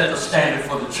shouldn't set the standard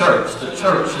for the church. The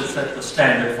church should set the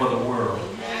standard for the world.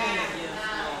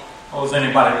 Oh, is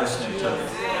anybody listening to me?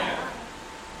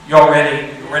 Y'all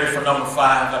ready? You ready for number 5?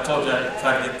 I told you I'd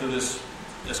try to get through this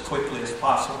as quickly as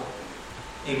possible.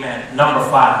 Amen. Number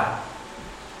 5.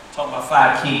 Talking about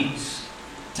 5 keys.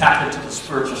 Tap into the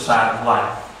spiritual side of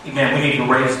life. Amen. We need to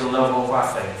raise the level of our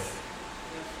faith.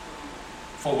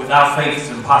 For without faith, it's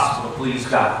impossible to please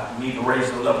God. We need to raise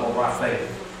the level of our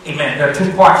faith. Amen. There are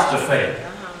 2 parts to faith.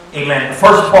 Amen. The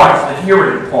first part is the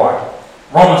hearing part.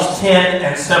 Romans 10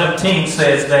 and 17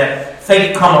 says that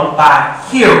faith cometh by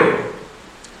hearing,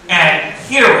 and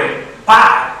hearing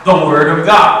by the word of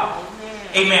God.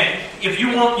 Amen. If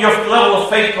you want your level of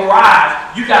faith to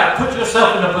rise, you got to put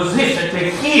yourself in a position to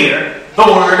hear the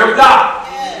word of God.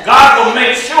 God will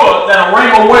make sure that a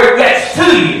rhema word gets to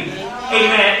you.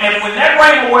 Amen. And when that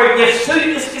rhema word gets to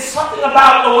you, it's something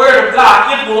about the word of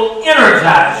God. It will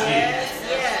energize you.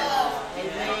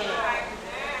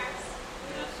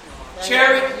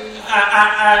 Cherry,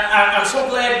 I'm so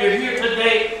glad you're here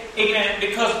today. Amen.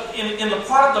 Because in the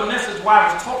part of the message where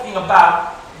I was talking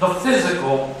about the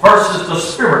physical versus the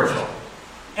spiritual.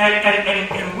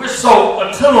 And we're so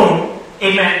attuned,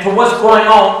 amen, to what's going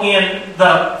on in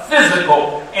the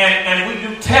physical. And we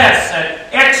do tests and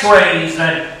x-rays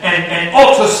and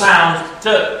ultrasounds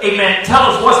to, amen, tell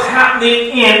us what's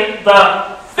happening in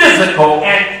the physical.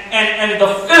 And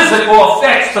the physical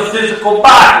affects the physical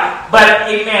body. But,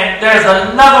 amen, there's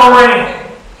another realm.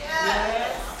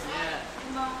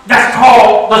 That's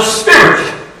called the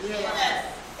spiritual.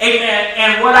 Amen.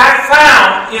 And what I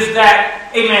found is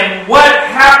that, amen, what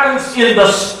happens in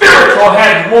the spiritual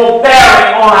has more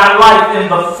bearing on our life in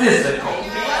the physical.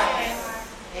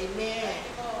 Amen.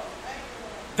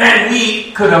 Than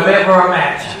we could have ever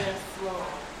imagined.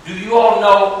 Do you all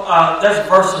know, there's a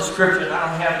verse in Scripture, and I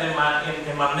don't have it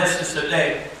in my message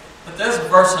today, but there's a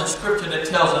verse in Scripture that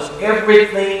tells us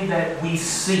everything that we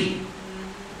see,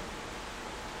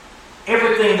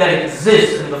 everything that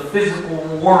exists in the physical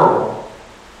world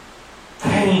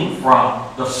came from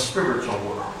the spiritual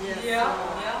world.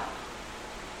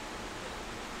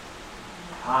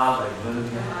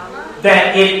 Hallelujah.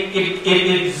 That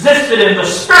it existed in the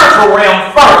spiritual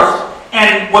realm first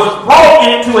and was brought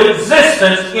into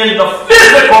existence in the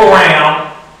physical realm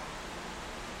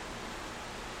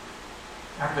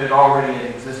after it already had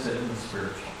existed in the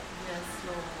spiritual.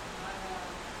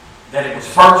 That it was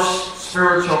first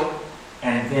spiritual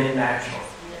and then natural.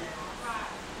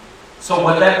 So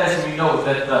what that lets me know is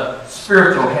that the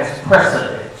spiritual has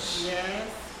precedence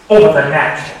over the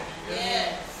natural.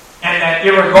 And that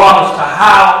irregardless to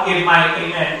how it might,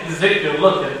 amen, Ezekiel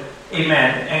looking,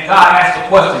 amen, and God asked the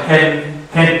question,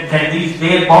 can these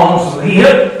dead bones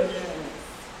live?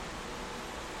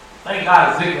 Thank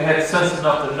God Ezekiel had sense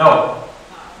enough to know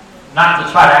not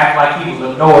to try to act like he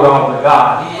was a know-it-all to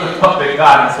God. He looked up at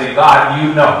God and said, God,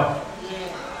 you know.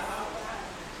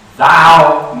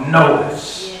 Thou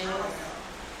knowest.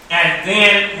 And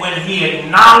then when he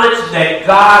acknowledged that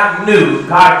God knew,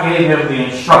 God gave him the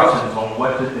instructions on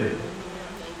what to do.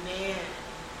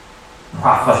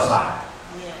 Prophesy.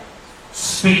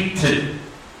 Speak to.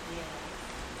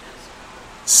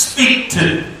 Speak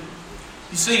to.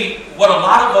 You see, what a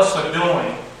lot of us are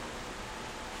doing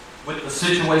with the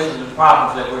situations and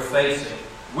problems that we're facing,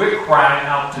 we're crying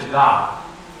out to God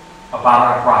about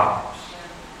our problems.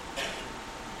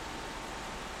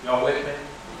 Y'all with me?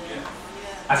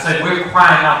 I said we're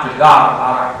crying out to God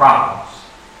about our problems.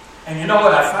 And you know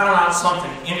what? I found out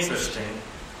something interesting,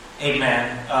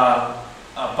 amen,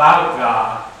 about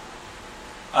God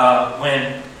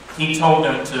when he told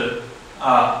them to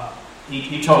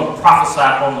he told them to prophesy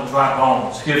upon the dry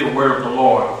bones. Hear the word of the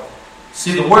Lord.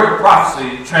 See, the word of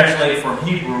prophecy translated from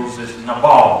Hebrews is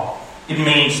nabal. It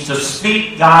means to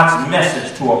speak God's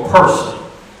message to a person,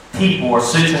 people, or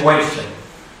situation.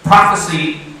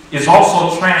 Prophecy is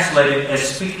also translated as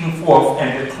speaking forth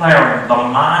and declaring the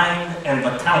mind and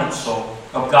the counsel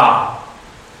of God.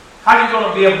 How are you going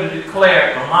to be able to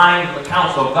declare the mind and the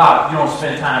counsel of God if you don't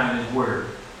spend time in His Word?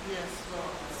 Yes,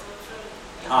 Lord.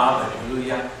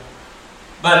 Hallelujah.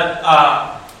 But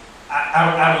I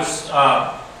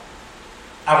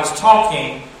was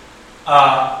talking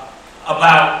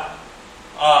about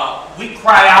we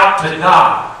cry out to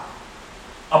God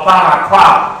about our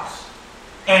problems.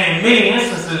 And in many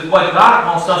instances, what God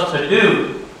wants us to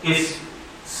do is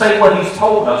say what He's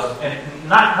told us and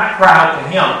not cry out to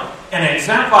Him. An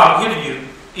example I'll give you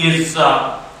is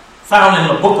found in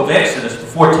the book of Exodus, the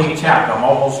 14th chapter. I'm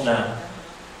almost done.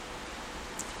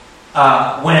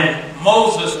 When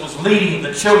Moses was leading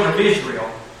the children of Israel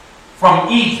from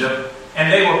Egypt,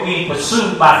 and they were being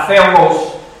pursued by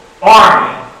Pharaoh's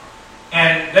army,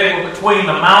 and they were between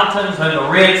the mountains and the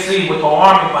Red Sea with the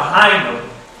army behind them,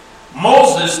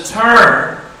 Moses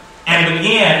turned and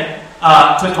began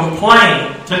to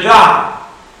complain to God.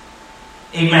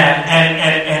 Amen.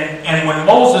 And when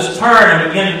Moses turned and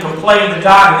began to complain to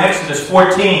God in Exodus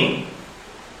 14,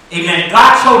 amen,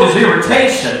 God showed His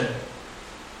irritation,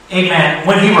 amen,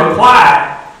 when He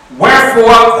replied,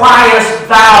 "Wherefore criest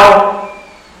thou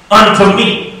unto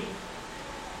me?"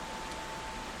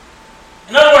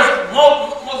 In other words,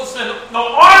 Moses said, the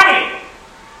army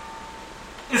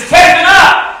is catching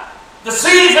up. The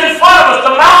sea's in front of us.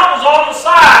 The mountain's on the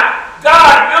side.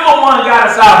 God, you're the one who got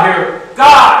us out here.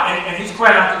 God. And he's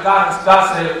crying out to God. And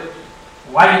God said,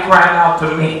 "Why are you crying out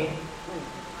to me?"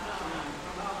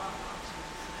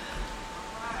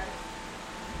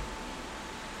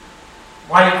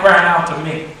 Why are you crying out to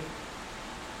me?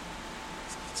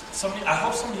 I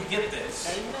hope some of you get this.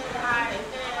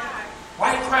 Why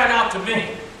are you crying out to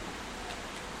me?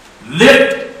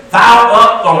 "Lift thou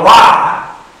up the rod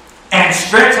and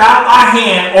stretch out thy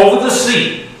hand over the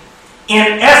sea."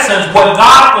 In essence, what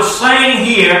God was saying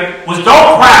here was,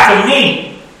 don't cry to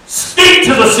me. Speak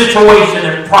to the situation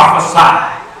and prophesy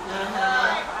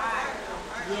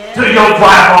to your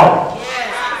dry bones.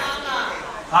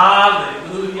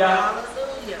 Hallelujah.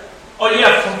 Oh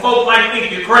yeah, some folk might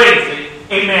think you're crazy.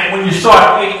 Amen. When you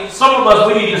start, some of us,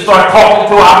 we need to start talking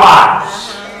to our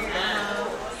lives.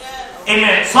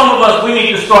 Amen. Some of us, we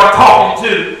need to start talking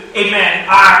to, amen,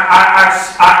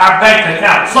 our bank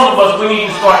account. Some of us, we need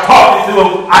to start talking to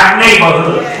our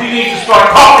neighborhood. We need to start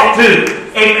talking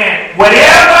to, amen,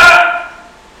 whatever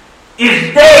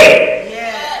is dead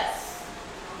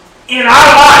in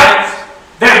our lives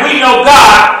that we know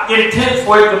God intends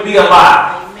for it to be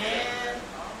alive.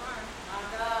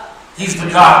 He's the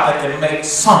God that can make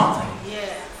something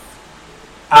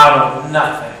out of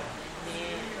nothing.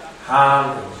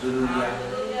 Hallelujah.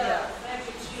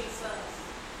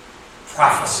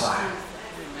 Prophesy.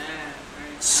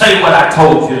 Say what I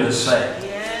told you to say.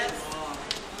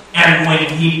 And when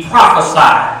he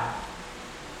prophesied,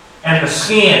 and the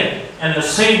skin and the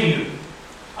sinew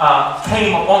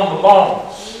came upon the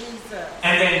bones,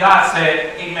 and then God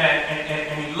said, amen,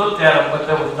 and he looked at them, but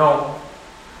there was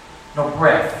no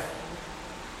breath.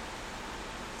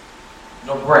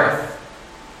 No breath.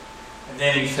 And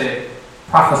then he said,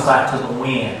 prophesy to the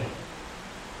wind.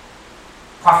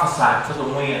 Prophesy to the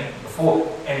wind before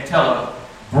and tell them,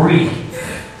 breathe.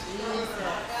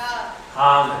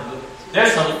 Hallelujah.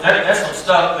 There's some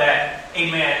stuff that,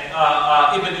 amen,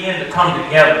 it began to come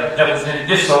together that was in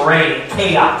disarray and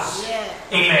chaos.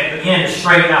 Amen. Began to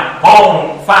straighten out.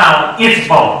 Bone found its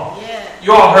bone.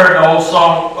 You all heard the old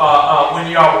song when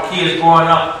y'all were kids growing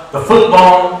up. The foot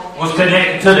bone was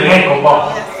connected to the ankle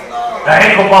bone. The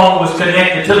ankle bone was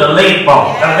connected to the leg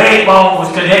bone. The leg bone was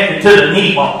connected to the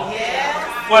knee bone.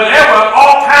 Well, there were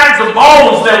all kinds of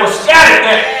bones that were scattered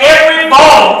there. Every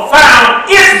bone found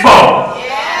its bone.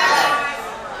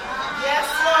 Yes,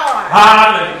 Lord.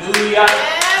 Hallelujah.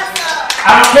 Yes,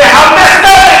 I don't care how messed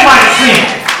up it might seem.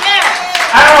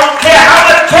 I don't care how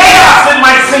much chaos it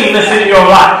might seem that's in your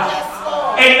life.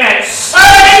 Amen.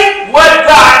 Say what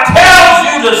God tells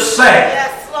you to say.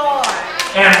 yes, Lord.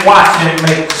 And watch Him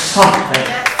make something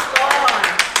Yes, Lord.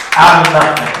 out of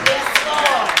nothing. Yes,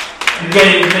 Lord. You get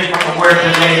anything from the word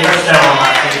today? Let's down on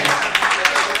my feet.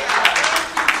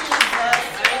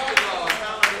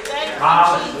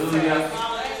 Hallelujah.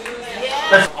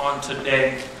 Let's on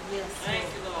today. Thank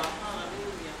you, Lord.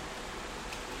 Hallelujah.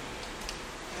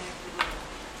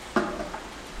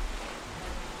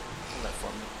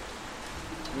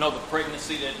 You know, the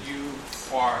pregnancy that you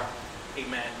are,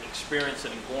 amen,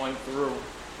 experiencing and going through,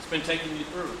 it's been taking you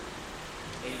through.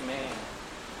 Amen.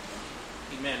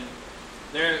 Amen.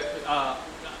 There,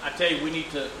 I tell you, we need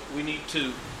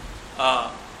to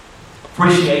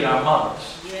appreciate our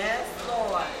mothers Yes,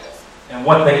 Lord. and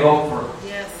what they go through.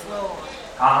 Yes, Lord.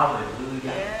 Hallelujah.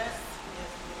 Yes.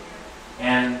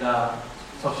 And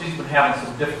so she's been having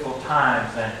some difficult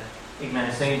times, and amen,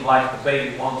 it seems like the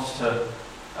baby wants to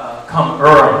come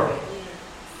early.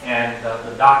 And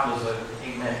the doctors are,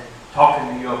 amen,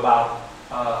 talking to you about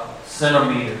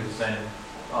centimeters and,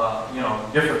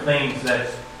 different things that,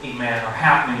 amen, are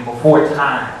happening before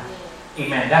time.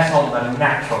 Amen. That's on the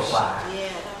natural side.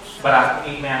 Yes. But,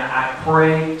 I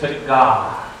pray to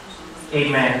God,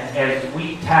 amen, as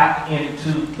we tap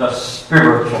into the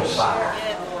spiritual side.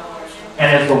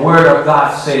 And as the Word of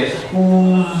God says,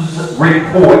 whose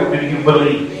report do you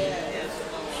believe?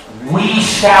 We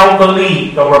shall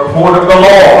believe the report of the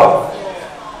Lord.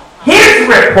 His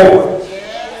report.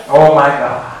 Oh my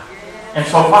God. And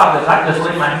so, Father, I just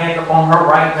lay my hand upon her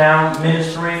right now,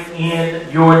 ministering in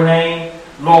your name.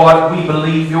 Lord, we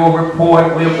believe your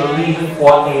report. We're believing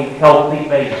for a healthy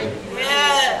baby.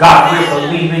 God, we're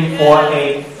believing for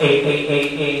a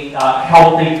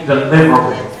healthy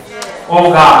delivery. Oh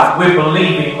God, we're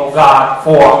believing, oh God,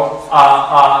 for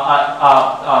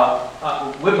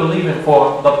we're believing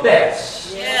for the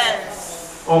best.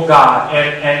 Yes. Oh God,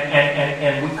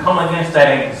 and we come against that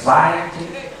anxiety,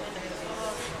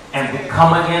 and we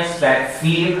come against that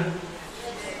fear,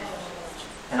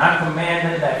 and I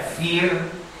command that fear.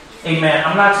 Amen.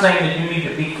 I'm not saying that you need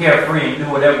to be carefree and do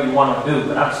whatever you want to do,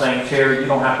 but I'm saying, Cherry, you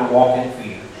don't have to walk in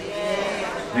fear.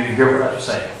 Do you hear what I'm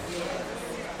saying?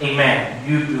 Amen.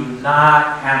 You do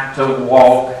not have to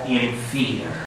walk in fear.